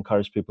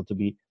encourage people to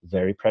be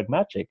very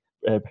pragmatic,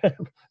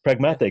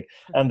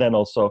 and then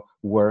also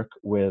work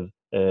with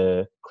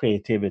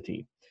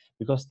creativity,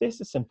 because this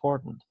is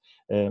important.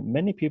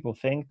 Many people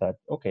think that,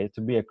 okay,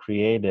 to be a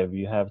creative,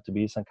 you have to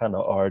be some kind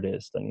of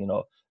artist, and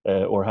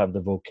or have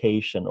the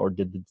vocation or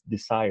the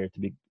desire to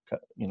be,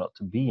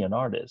 to be an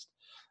artist.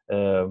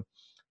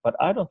 But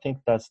I don't think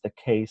that's the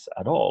case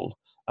at all.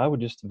 I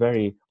would just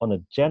on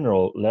a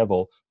general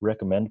level,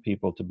 recommend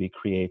people to be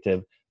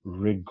creative,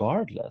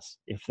 regardless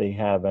if they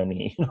have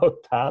any,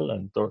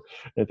 talent or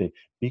anything,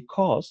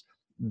 because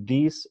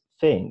these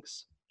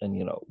things,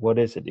 and what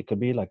is it? It could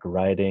be like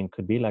writing,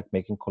 could be like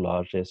making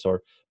collages,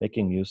 or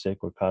making music,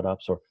 or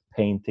cut-ups, or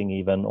painting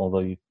even, although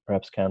you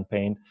perhaps can't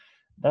paint.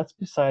 That's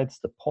besides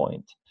the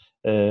point.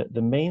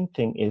 The main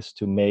thing is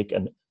to make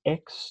an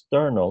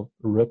external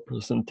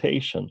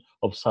representation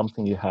of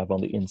something you have on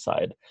the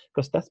inside,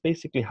 because that's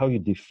basically how you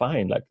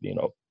define, like,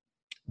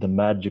 the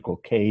magical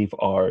cave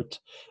art,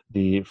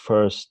 the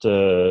first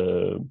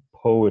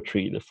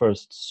poetry, the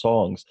first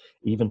songs,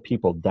 even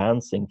people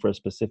dancing for a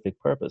specific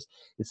purpose.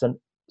 It's an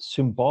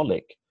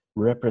symbolic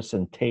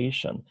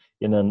representation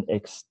in an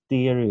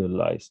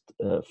exteriorized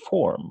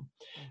form.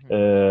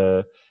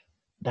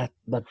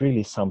 That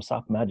really sums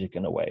up magic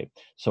in a way.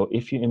 So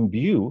if you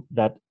imbue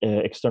that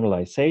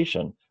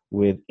externalization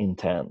with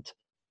intent,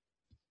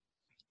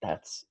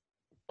 that's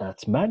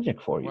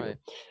magic for you. Right.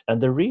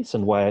 And the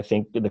reason why I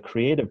think the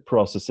creative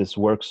processes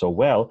work so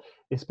well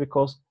is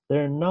because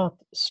they're not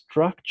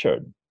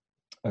structured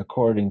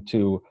according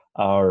to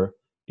our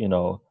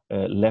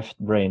left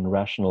brain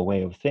rational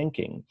way of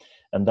thinking.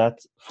 And that,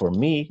 for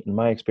me, in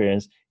my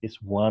experience, is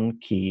one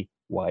key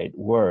why it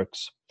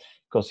works.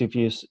 Because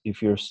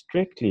if you're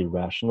strictly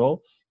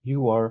rational,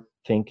 you are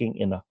thinking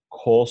in a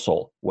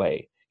causal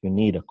way. You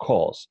need a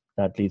cause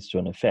that leads to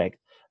an effect,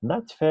 and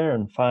that's fair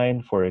and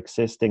fine for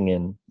existing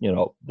in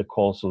the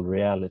causal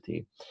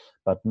reality.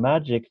 But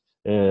magic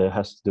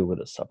has to do with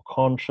the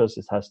subconscious.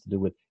 It has to do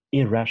with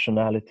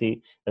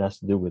irrationality. It has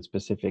to do with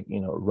specific,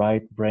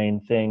 right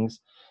brain things,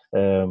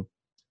 and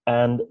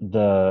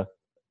the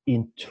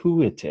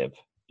intuitive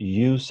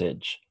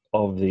usage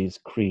of these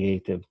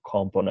creative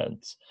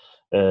components.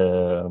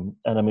 And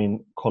I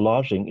mean,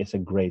 collaging is a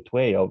great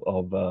way of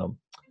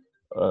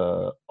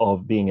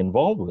being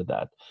involved with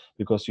that,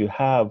 because you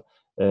have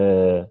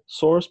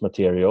source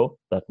material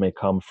that may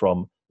come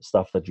from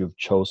stuff that you've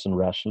chosen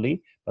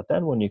rationally, but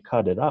then when you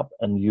cut it up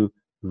and you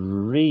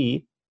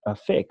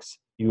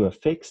you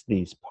affix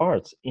these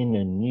parts in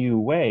a new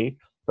way,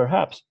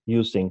 perhaps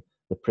using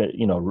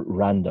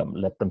random,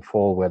 let them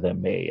fall where they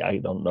may, I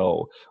don't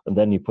know, and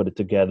then you put it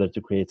together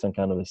to create some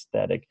kind of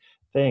aesthetic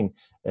thing.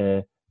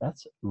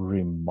 That's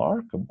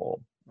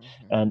remarkable.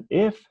 Mm-hmm.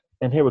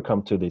 And here we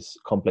come to these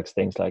complex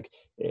things like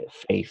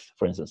faith,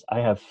 for instance. I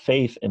have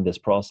faith in this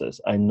process.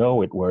 I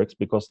know it works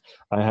because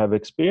I have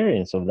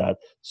experience of that.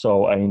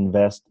 So I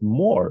invest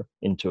more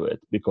into it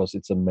because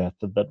it's a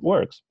method that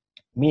works.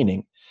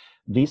 Meaning,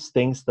 these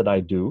things that I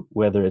do,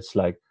 whether it's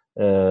like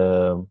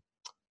uh,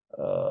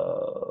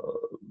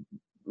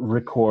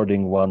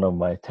 recording one of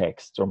my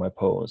texts or my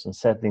poems and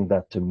setting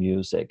that to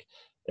music,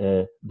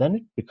 then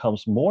it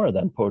becomes more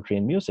than poetry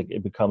and music.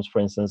 It becomes, for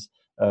instance,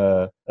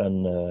 a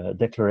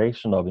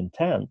declaration of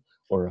intent,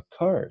 or a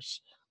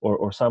curse,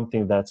 or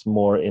something that's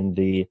more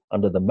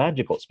under the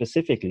magical,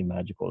 specifically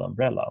magical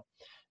umbrella.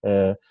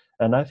 Uh,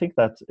 and I think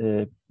that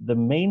the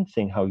main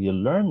thing how you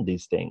learn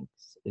these things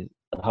is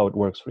how it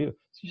works for you.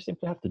 So you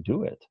simply have to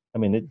do it. I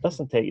mean,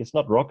 it's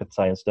not rocket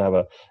science to have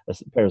a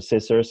pair of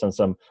scissors and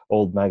some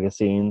old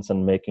magazines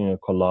and making a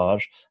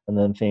collage and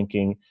then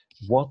thinking,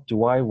 what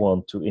do I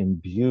want to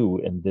imbue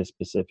in this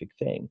specific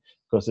thing?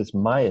 Because it's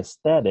my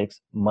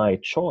aesthetics, my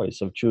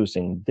choice of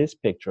choosing this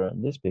picture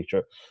and this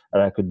picture,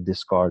 and I could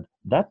discard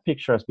that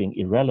picture as being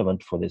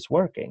irrelevant for this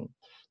working.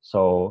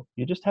 So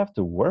you just have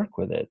to work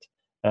with it.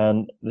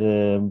 And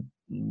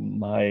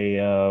my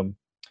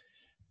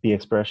the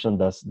expression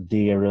that's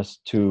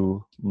dearest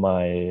to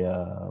my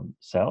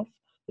self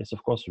is,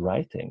 of course,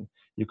 writing.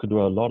 You could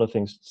do a lot of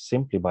things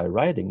simply by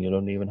writing. You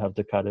don't even have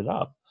to cut it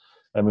up.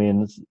 I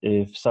mean,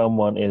 if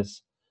someone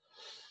is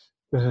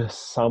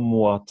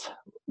somewhat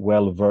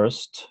well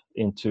versed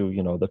into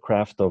the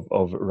craft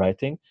of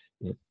writing,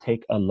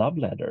 take a love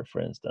letter, for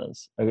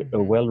instance. A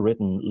Mm-hmm. well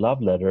written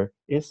love letter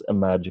is a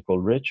magical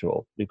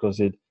ritual because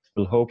it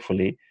will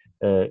hopefully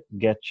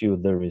get you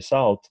the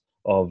result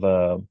of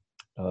uh,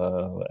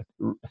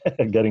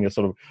 getting a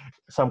sort of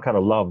some kind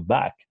of love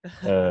back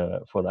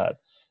for that.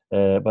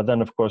 But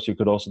then, of course, you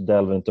could also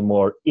delve into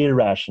more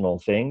irrational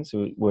things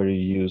where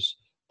you use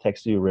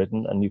text you've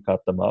written and you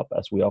cut them up,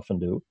 as we often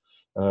do,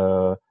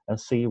 and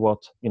see what,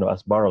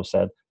 as Burroughs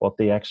said, what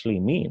they actually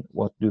mean.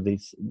 What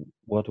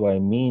do I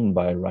mean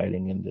by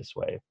writing in this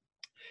way?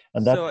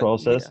 And that So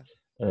process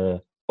yeah. uh,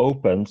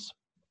 opens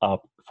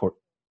up for,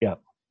 yeah,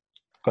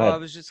 go Oh, I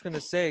ahead. was just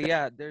gonna say,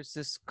 yeah, there's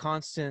this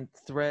constant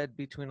thread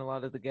between a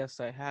lot of the guests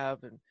I have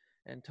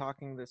and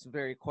talking this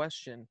very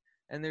question,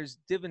 and there's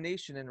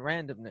divination and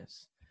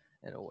randomness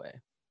in a way,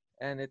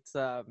 and it's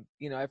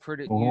I've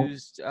heard it Mhm.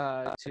 used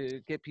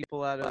to get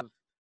people out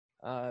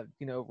of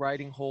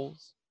writing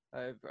holes.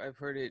 I've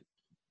heard it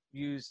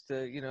used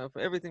to for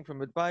everything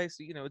from advice.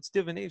 It's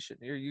divination.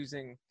 You're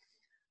using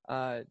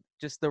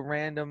just the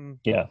random.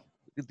 Yeah,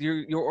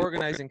 You're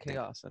organizing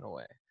chaos in a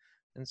way,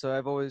 and so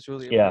I've always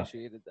really yeah.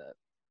 appreciated that.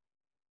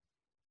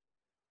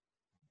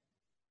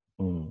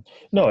 Mm.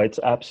 No, it's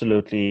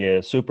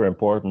absolutely super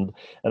important,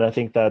 and I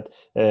think that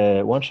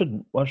one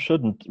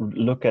shouldn't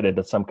look at it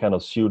as some kind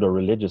of pseudo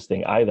religious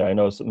thing either. I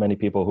know so many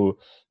people who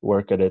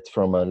work at it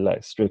from a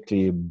like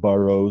strictly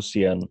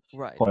Burroughsian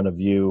Right. point of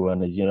view,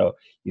 and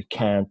you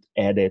can't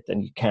edit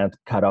and you can't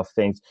cut off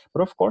things,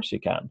 but of course you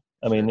can.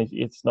 I mean, Sure.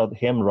 it's not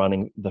him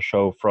running the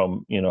show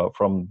from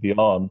from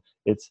beyond.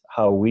 It's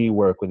how we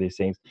work with these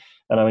things,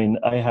 and I mean,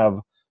 I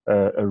have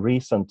a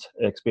recent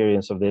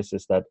experience of this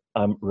is that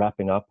I'm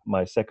wrapping up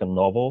my second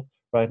novel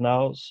right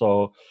now.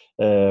 So,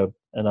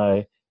 and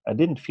I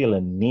didn't feel a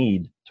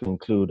need to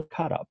include a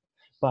cut up,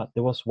 but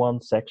there was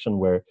one section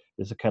where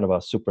there's a kind of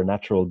a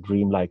supernatural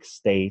dreamlike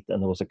state, and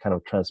there was a kind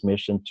of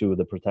transmission to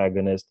the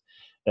protagonist.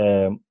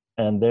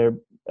 And there,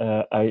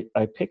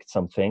 I picked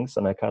some things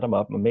and I cut them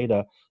up and made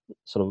a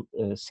sort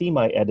of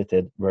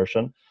semi-edited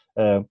version,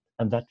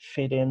 and that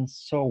fit in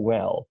so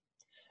well.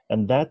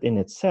 And that in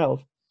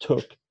itself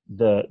took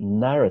the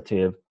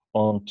narrative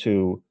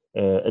onto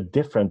a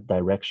different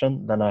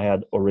direction than I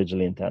had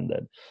originally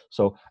intended.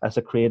 So as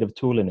a creative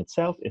tool in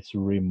itself, it's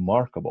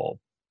remarkable.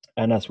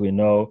 And as we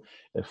know,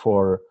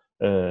 for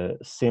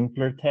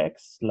simpler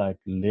texts like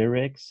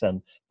lyrics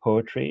and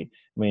poetry,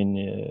 I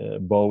mean,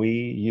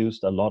 Bowie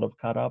used a lot of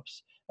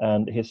cut-ups,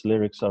 and his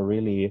lyrics are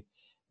really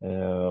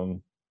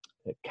um,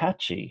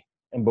 catchy,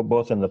 and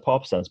both in the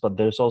pop sense, but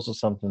there's also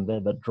something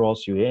there that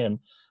draws you in,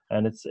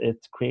 and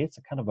it creates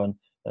a kind of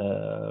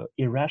an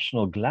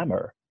irrational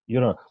glamour. You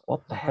know,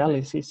 what the hell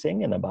Right. is he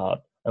singing about,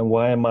 and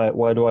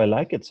why do I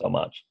like it so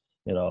much?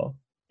 You know,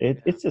 Yeah.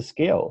 it's a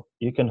skill.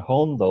 You can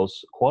hone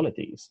those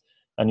qualities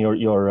and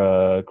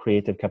your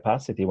creative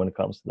capacity when it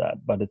comes to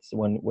that. But it's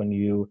when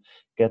you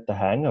get the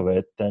hang of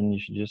it, then you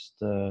should just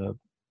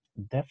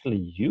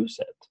definitely use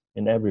it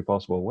in every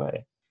possible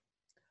way.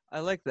 I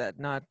like that,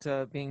 not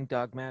being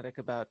dogmatic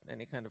about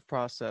any kind of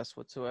process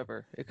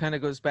whatsoever. It kind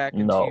of goes back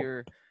into No.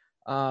 your,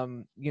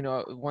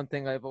 one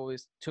thing I've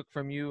always took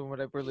from you and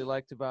what I've really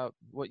liked about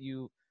what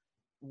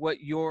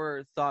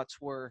your thoughts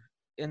were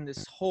in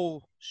this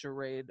whole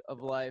charade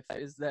of life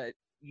is that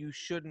you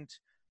shouldn't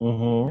be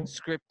Hmm.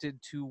 conscripted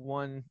to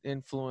one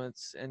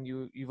influence, and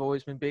you've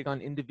always been big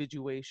on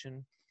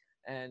individuation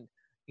and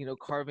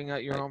carving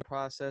out your own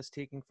process,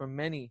 taking from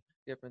many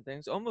different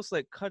things, almost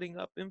like cutting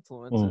up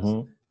influences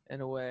Hmm.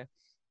 in a way.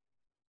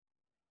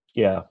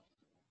 Yeah,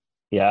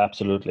 yeah,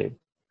 absolutely.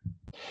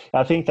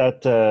 I think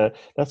that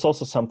that's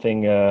also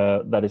something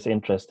that is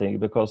interesting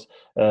because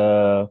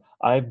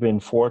I've been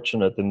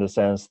fortunate in the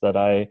sense that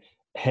I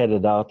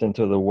headed out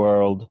into the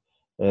world,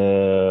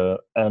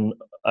 and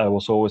I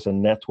was always a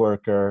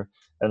networker,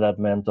 and that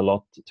meant a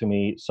lot to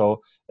me.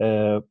 So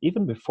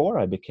even before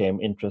I became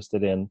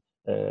interested in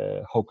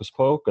Hocus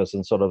Pocus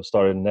and sort of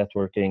started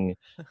networking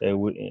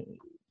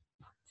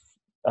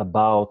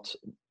about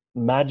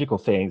magical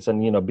things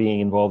and being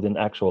involved in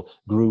actual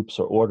groups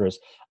or orders,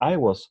 I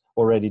was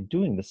already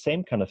doing the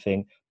same kind of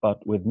thing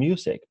but with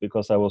music,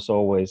 because I was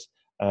always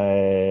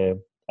uh,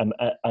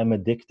 I'm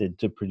addicted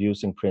to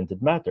producing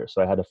printed matter.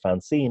 So I had a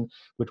fanzine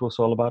which was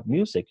all about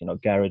music,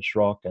 garage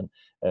rock and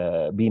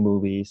B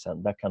movies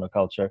and that kind of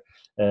culture.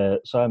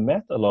 So I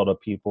met a lot of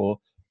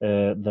people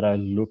that I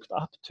looked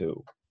up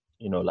to,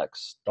 like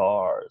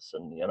stars,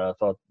 and I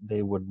thought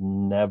they would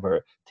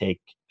never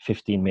take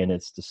 15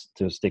 minutes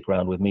to stick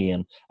around with me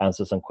and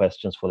answer some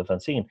questions for the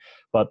fanzine.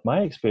 But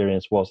my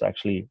experience was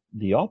actually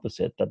the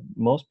opposite, that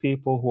most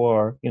people who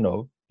are,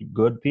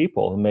 good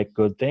people who make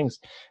good things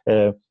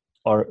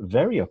are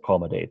very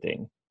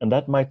accommodating. And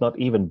that might not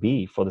even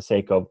be for the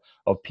sake of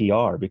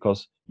PR,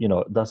 because,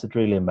 does it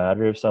really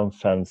matter if some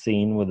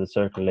fanzine with a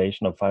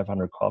circulation of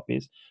 500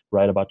 copies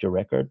write about your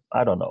record?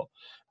 I don't know.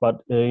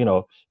 But,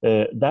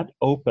 that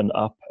opened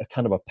up a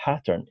kind of a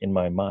pattern in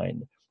my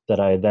mind that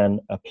I then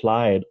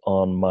applied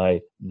on my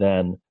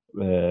then,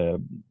 uh,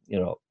 you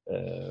know,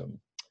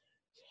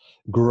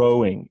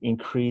 growing,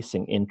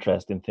 increasing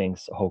interest in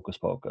things hocus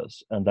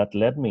pocus, and that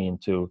led me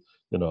into,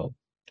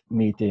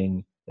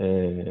 meeting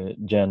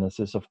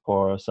Genesis, of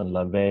course, and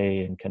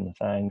LaVey and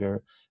Kenneth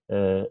Anger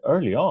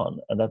early on,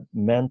 and that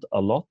meant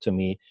a lot to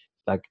me.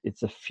 Like,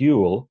 it's a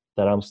fuel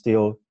that I'm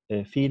still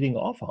feeding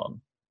off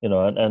on,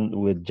 and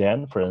with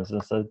Jen, for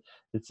instance,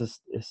 it's a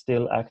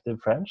still active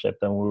friendship,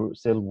 and we're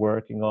still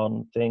working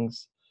on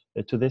things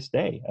to this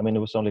day. I mean, it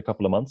was only a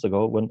couple of months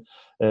ago when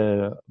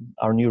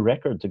our new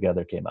record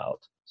together came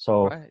out.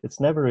 So Right. it's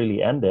never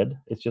really ended.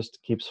 It just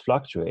keeps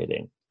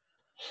fluctuating.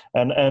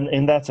 And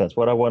in that sense,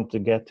 what I want to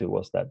get to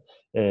was that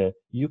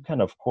you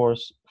can, of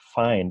course,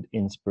 find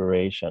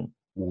inspiration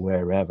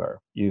wherever.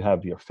 You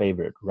have your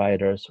favorite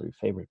writers or your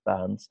favorite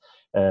bands,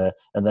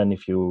 and then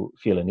if you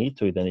feel a need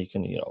to, then you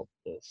can,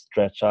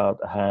 stretch out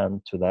a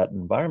hand to that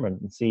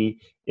environment and see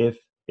if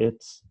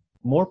it's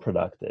more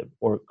productive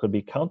or could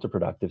be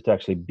counterproductive to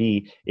actually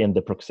be in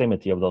the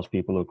proximity of those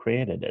people who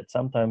created it.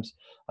 Sometimes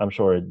I'm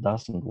sure it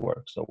doesn't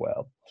work so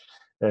well,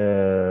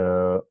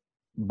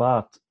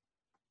 but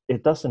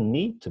it doesn't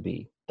need to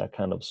be that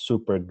kind of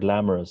super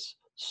glamorous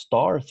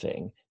star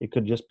thing. It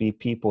could just be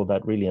people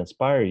that really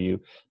inspire you.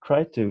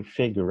 Try to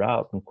figure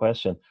out and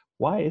question,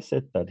 why is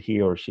it that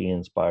he or she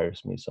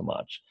inspires me so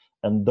much?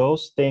 And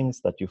those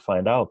things that you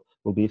find out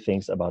will be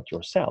things about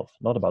yourself,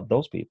 not about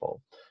those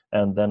people.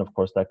 And then, of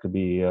course, that could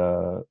be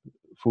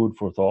food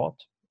for thought,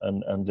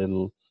 and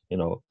little,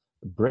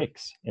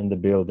 bricks in the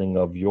building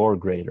of your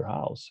greater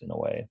house, in a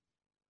way.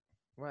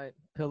 Right.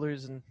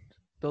 Pillars and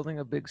building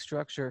a big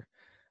structure.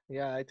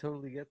 Yeah, I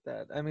totally get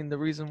that. I mean, the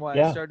reason why I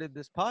Yeah. started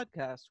this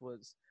podcast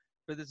was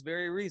for this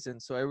very reason.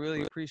 So I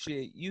really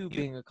appreciate you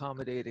being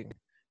accommodating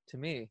to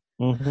me.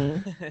 Hmm.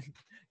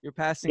 You're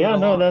passing it Yeah,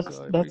 no, along, that's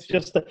so I that's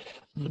appreciate just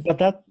but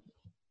that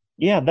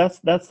yeah,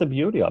 that's the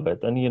beauty of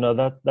it. And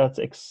that's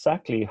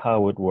exactly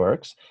how it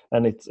works,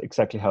 and it's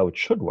exactly how it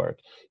should work.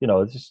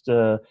 It's just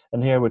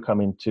and here we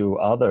come into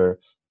other,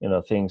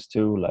 things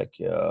too, like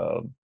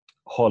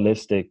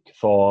holistic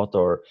thought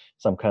or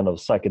some kind of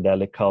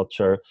psychedelic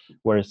culture,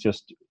 where it's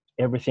just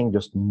everything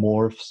just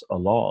morphs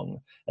along,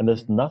 and it.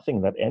 there's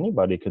nothing that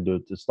anybody could do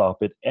to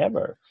stop it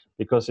ever,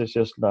 because it's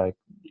just like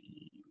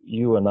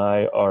you and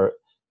I are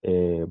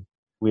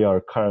we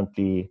are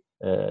currently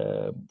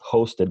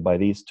hosted by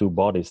these two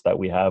bodies that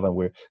we have, and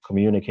we're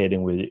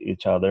communicating with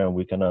each other, and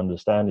we can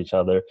understand each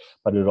other,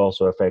 but it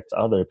also affects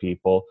other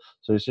people.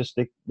 So it's just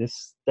this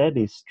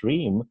steady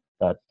stream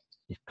that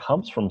it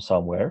comes from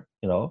somewhere,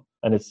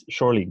 and it's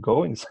surely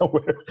going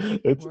somewhere.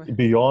 It's Right.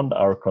 beyond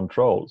our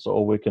control. So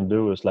all we can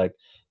do is like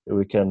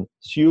we can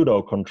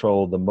pseudo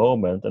control the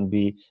moment and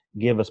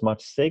give as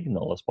much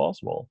signal as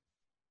possible,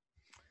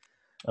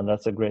 and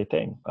that's a great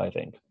thing, I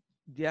think.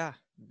 Yeah,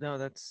 no,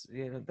 that's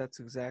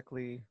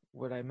exactly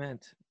what I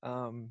meant.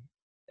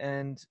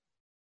 And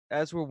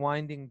as we're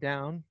winding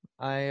down,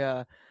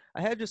 I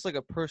had just like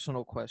a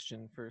personal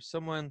question for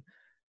someone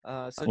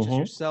such as Hmm.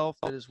 yourself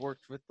that has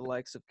worked with the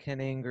likes of Ken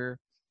Anger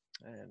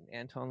and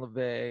Anton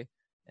LaVey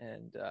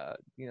and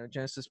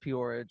Genesis P.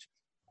 Orridge.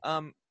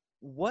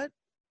 What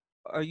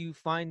are you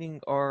finding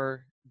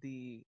are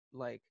the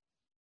like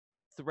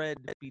thread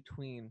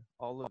between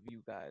all of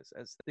you guys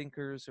as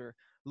thinkers or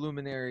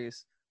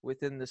luminaries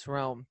within this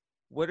realm?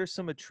 What are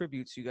some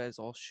attributes you guys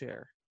all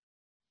share?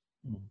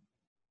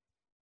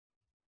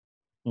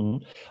 Hmm.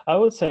 I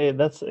would say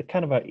that's a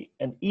kind of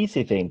an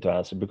easy thing to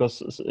answer,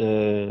 because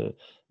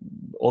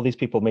all these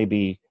people may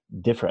be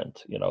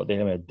different. They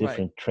have Right.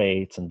 different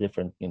traits and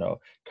different,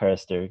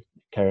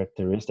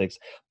 characteristics,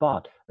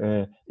 but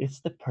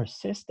it's the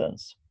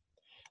persistence.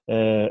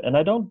 And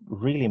I don't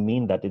really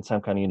mean that in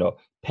some kind of,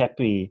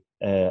 peppy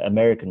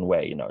American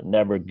way,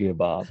 never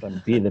give up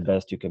and be the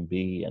best you can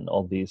be, and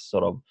all these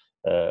sort of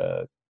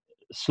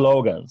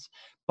slogans.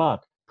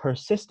 But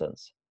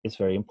persistence is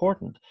very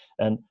important.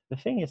 And the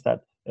thing is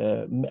that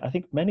I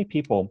think many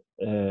people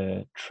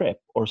trip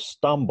or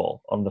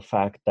stumble on the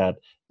fact that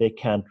they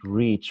can't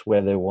reach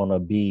where they want to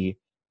be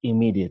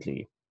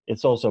immediately.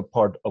 It's also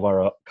part of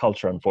our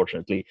culture,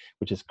 unfortunately,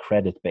 which is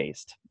credit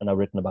based. And I've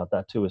written about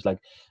that too. It's like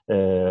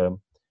uh,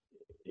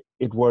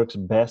 it works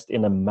best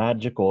in a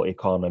magical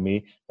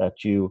economy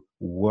that you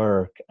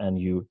work and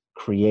you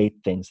create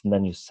things and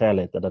then you sell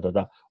it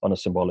on a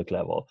symbolic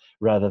level,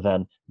 rather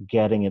than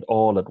getting it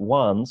all at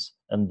once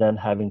and then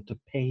having to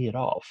pay it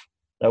off.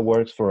 That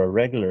works for a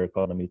regular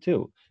economy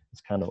too.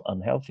 It's kind of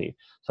unhealthy.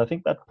 So I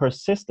think that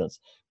persistence,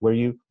 where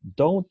you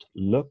don't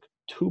look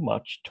too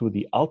much to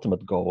the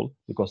ultimate goal,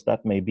 because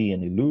that may be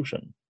an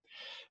illusion,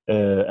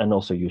 and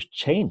also you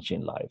change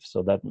in life,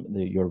 so that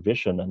your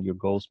vision and your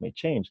goals may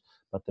change.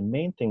 But the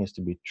main thing is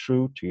to be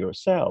true to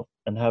yourself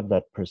and have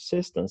that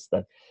persistence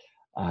that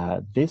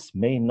this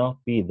may not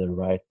be the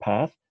right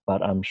path,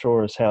 but I'm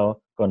sure as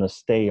hell going to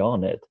stay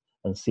on it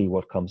and see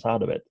what comes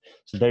out of it.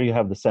 So there you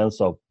have the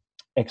sense of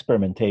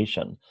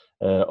experimentation,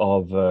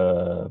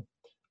 of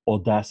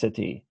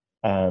audacity,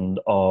 and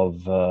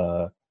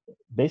of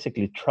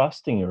basically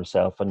trusting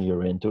yourself and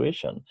your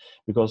intuition.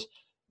 Because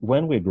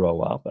when we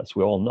grow up, as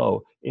we all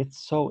know,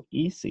 it's so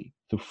easy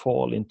to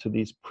fall into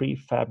these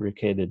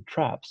prefabricated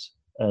traps,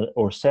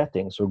 or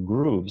settings or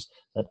grooves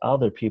that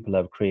other people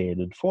have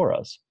created for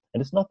us.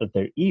 And it's not that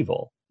they're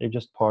evil, they're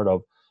just part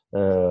of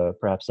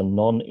perhaps a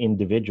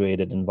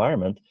non-individuated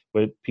environment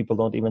where people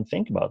don't even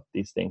think about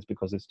these things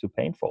because it's too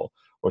painful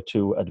or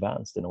too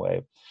advanced in a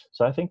way.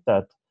 So I think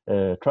that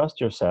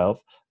trust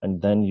yourself,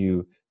 and then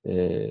you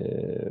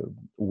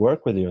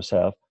work with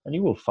yourself, and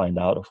you will find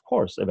out, of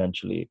course,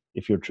 eventually,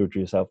 if you're true to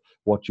yourself,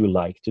 what you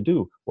like to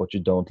do, what you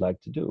don't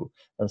like to do.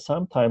 And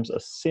sometimes a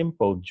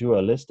simple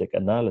dualistic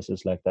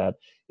analysis like that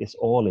is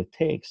all it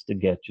takes to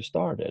get you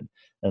started.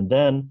 And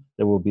then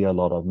there will be a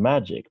lot of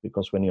magic,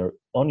 because when you're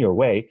on your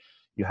way,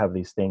 you have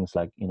these things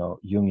like,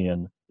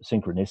 Jungian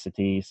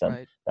synchronicities, and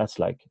Right. that's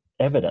like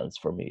evidence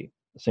for me.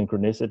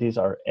 Synchronicities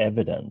are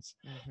evidence.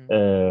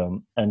 Hmm.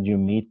 And you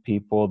meet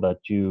people that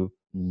you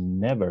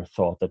never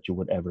thought that you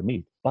would ever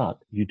meet, but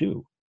you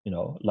do.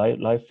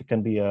 Life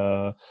can be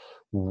a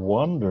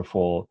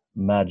wonderful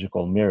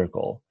magical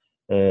miracle,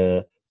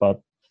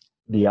 but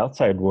the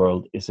outside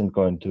world isn't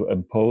going to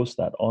impose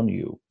that on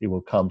you. It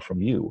will come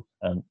from you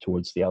and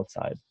towards the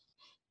outside.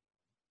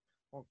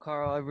 Well,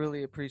 Carl, I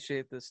really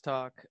appreciate this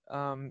talk.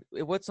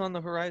 What's on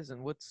the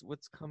horizon?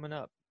 What's coming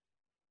up?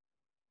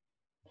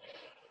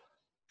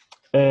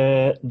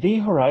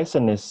 The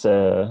horizon is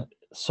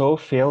so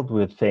filled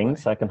with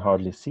things Right. I can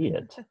hardly see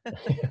it.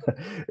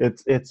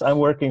 It's I'm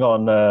working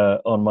on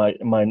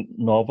my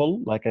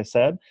novel, like I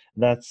said.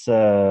 That's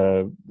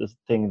the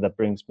thing that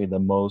brings me the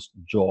most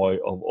joy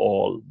of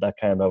all. That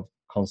kind of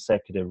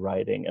consecutive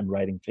writing, and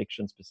writing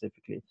fiction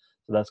specifically.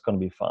 So that's going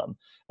to be fun.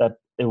 That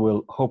it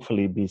will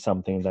hopefully be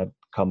something that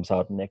comes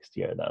out next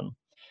year then.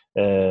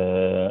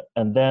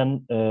 And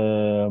then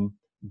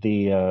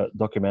the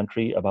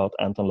documentary about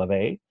Anton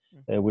LaVey,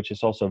 Mhm. which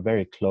is also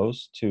very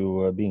close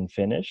to being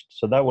finished.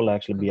 So that will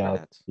actually be out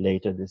Congrats.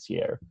 later this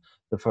year.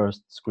 The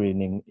first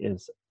screening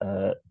is,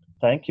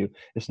 thank you,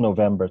 it's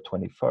November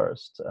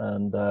 21st,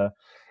 and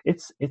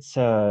it's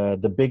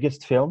the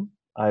biggest film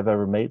I've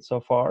ever made so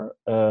far.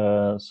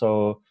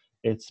 So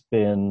it's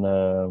been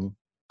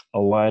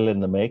a while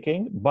in the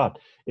making, but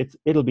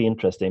it'll be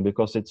interesting,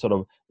 because it's sort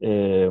of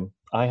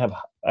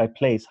I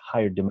place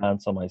higher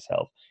demands on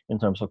myself in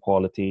terms of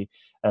quality,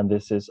 and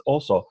this is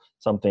also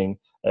something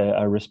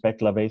I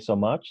respect LaVey so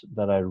much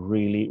that I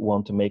really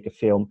want to make a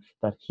film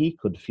that he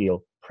could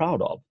feel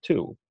proud of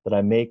too. That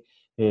I make,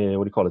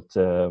 what do you call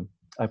it?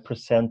 I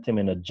present him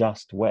in a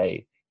just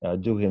way,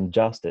 do him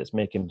justice,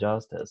 make him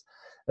justice,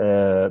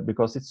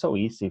 because it's so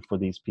easy for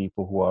these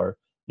people who are,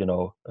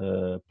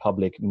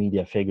 public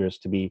media figures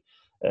to be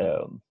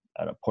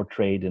I don't know,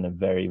 portrayed in a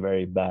very,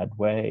 very bad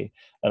way.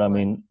 And I Right.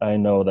 mean, I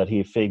know that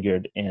he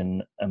figured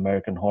in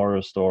American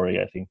Horror Story,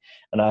 I think,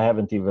 and I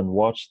haven't even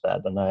watched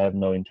that, and I have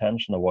no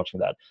intention of watching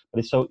that. But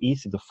it's so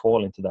easy to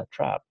fall into that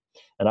trap.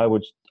 And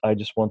I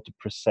just want to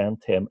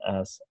present him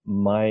as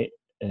my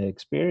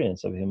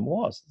experience of him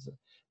was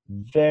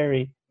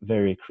very,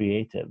 very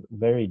creative,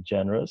 very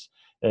generous,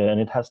 and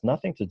it has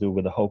nothing to do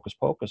with the hocus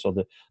pocus or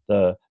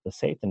the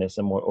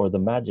Satanism or the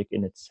magic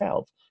in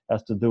itself. It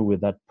has to do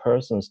with that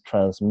person's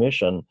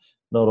transmission,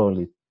 not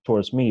only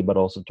towards me but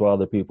also to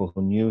other people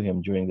who knew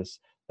him during this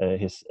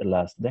his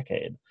last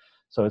decade.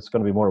 So it's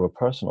going to be more of a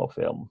personal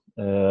film.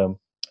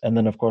 And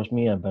then of course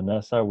me and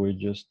Vanessa, we're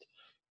just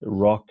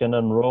rocking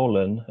and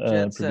rolling,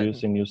 Jet setting.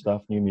 producing new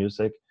stuff, new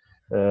music,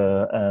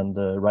 and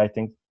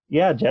writing.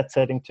 Yeah, jet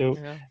setting too,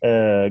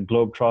 Yeah.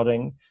 globe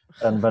trotting.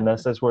 And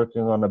Vanessa is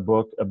working on a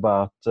book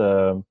about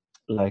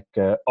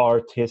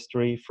art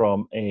history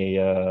from a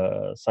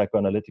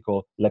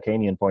psychoanalytical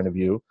Lacanian point of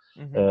view,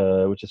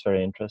 which is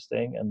very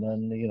interesting. And then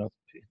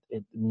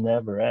it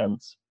never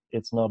ends.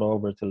 It's not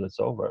over till it's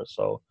over.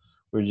 So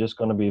we're just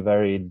going to be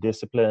very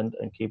disciplined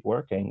and keep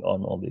working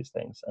on all these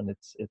things, and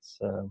it's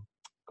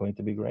going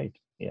to be great.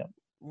 Yeah.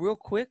 Real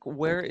quick,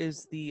 where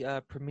is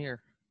the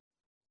premiere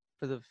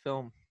for the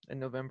film in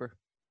November?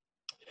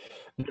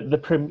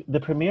 The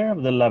premiere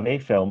of the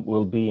LaVey film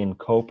will be in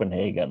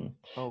Copenhagen,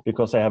 Oh, cool.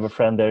 because I have a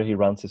friend there. He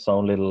runs his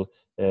own little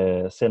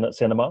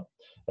cinema,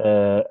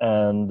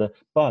 and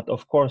but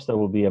of course there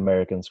will be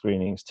American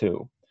screenings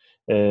too.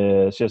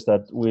 It's just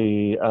that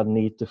I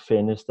need to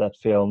finish that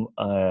film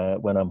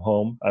when I'm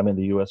home. I'm in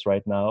the US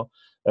right now,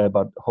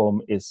 but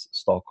home is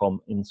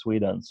Stockholm in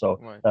Sweden, so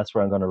Right. that's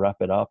where I'm going to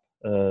wrap it up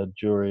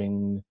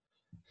during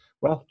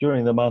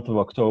the month of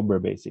October,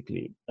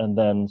 basically, and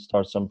then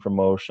start some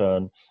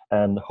promotion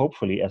and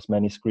hopefully as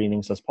many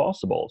screenings as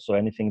possible. So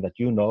anything that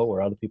you know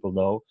or other people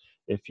know,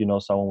 if you know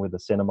someone with a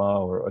cinema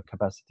or a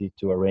capacity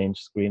to arrange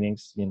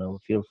screenings,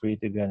 feel free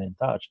to get in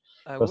touch,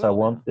 I because I will.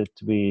 want it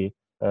to be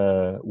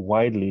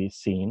widely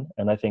seen,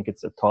 and I think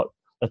it's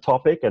a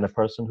topic and a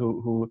person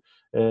who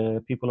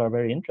people are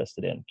very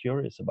interested in,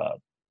 curious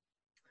about.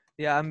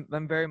 Yeah,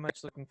 I'm very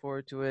much looking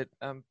forward to it.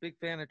 I'm a big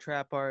fan of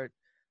trap art.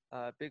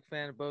 Big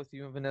fan of both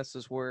you and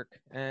Vanessa's work.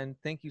 And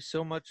thank you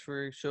so much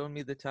for showing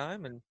me the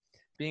time and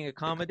being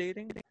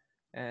accommodating.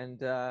 And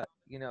Yeah,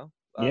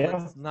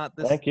 let's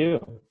thank you.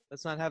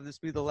 not have this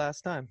be the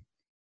last time.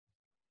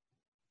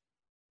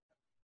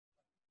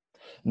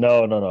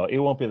 No, no, no. It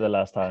won't be the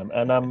last time.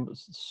 And I'm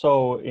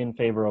so in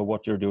favor of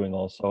what you're doing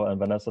also. And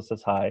Vanessa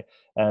says hi.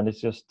 And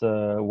it's just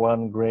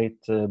one great,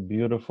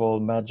 beautiful,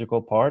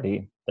 magical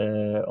party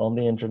on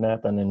the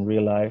internet and in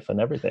real life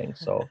and everything.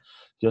 So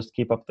just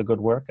keep up the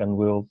good work, and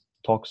we'll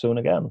talk soon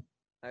again.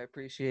 I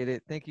appreciate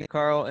it. Thank you,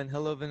 Carl, and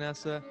hello,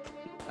 Vanessa.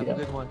 Have a Yeah.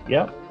 good one.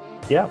 Yeah.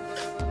 Yeah.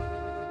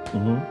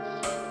 Mm-hmm.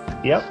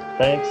 Yep.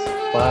 Thanks.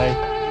 Bye.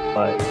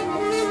 Bye.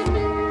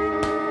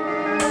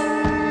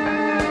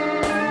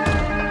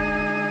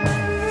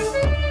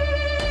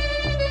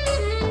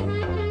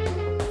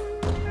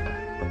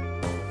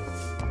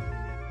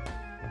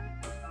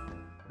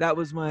 That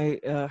was my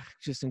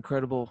just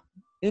incredible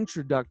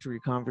introductory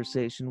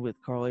conversation with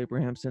Carl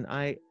Abrahamson.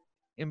 I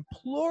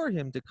implore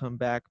him to come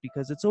back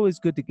because it's always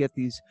good to get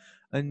these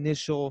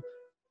initial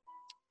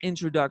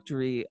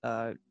introductory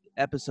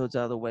episodes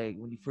out of the way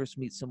when you first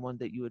meet someone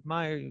that you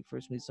admire, you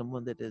first meet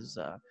someone that has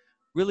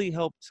really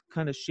helped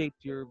kind of shape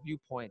your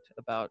viewpoint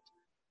about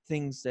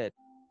things that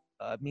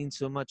mean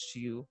so much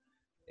to you.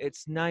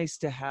 It's nice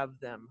to have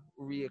them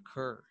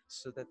reoccur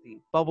so that the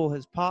bubble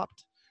has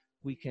popped.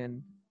 We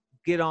can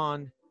get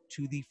on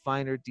to the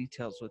finer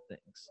details with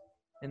things.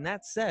 And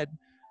that said,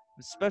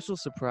 a special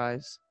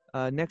surprise,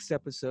 next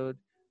episode,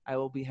 I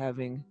will be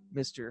having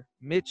Mr.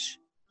 Mitch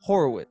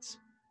Horowitz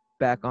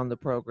back on the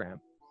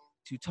program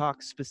to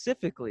talk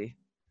specifically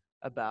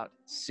about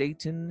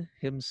Satan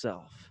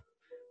himself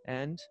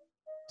and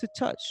to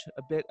touch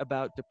a bit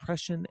about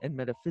depression and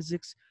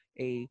metaphysics,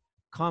 a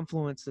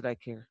confluence that I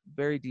care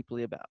very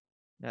deeply about,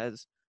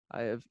 as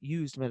I have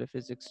used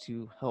metaphysics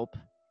to help,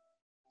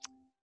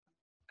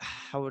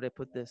 how would I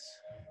put this,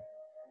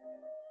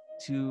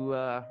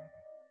 to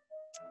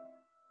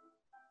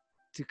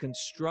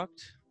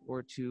construct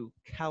or to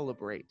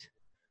calibrate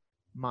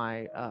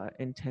my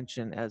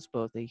intention as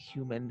both a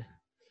human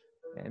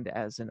and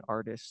as an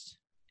artist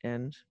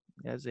and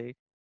as a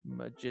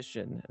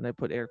magician. And I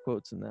put air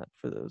quotes in that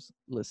for those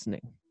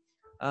listening.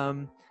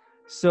 Um,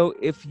 so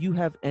if you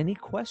have any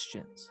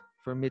questions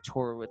for Mitch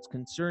Horowitz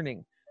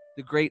concerning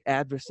the great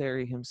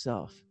adversary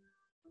himself,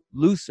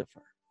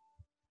 Lucifer,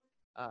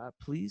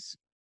 please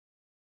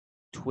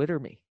Twitter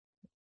me.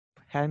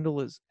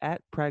 Handle is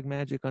at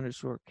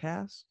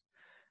pragmagic_cast.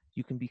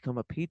 You can become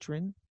a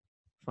patron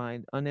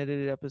find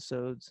unedited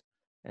episodes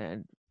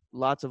and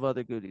lots of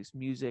other goodies,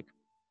 music,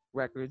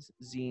 records,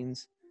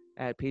 zines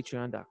at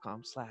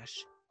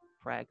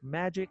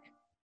patreon.com/pragmagic.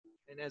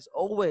 And as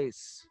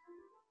always,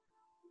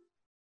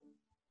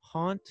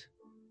 haunt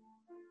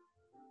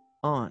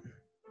on.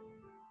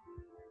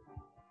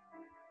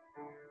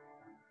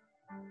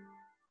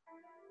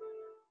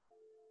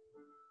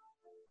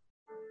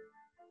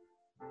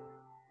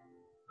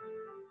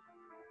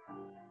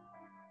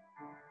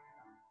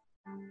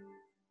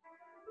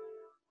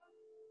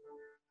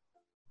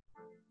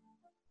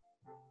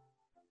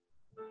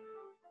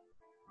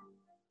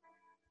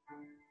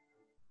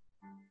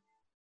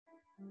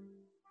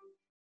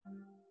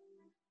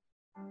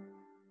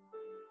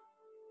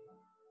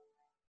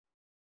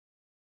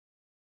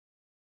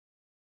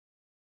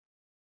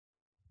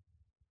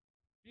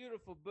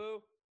 Beautiful,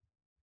 Boo.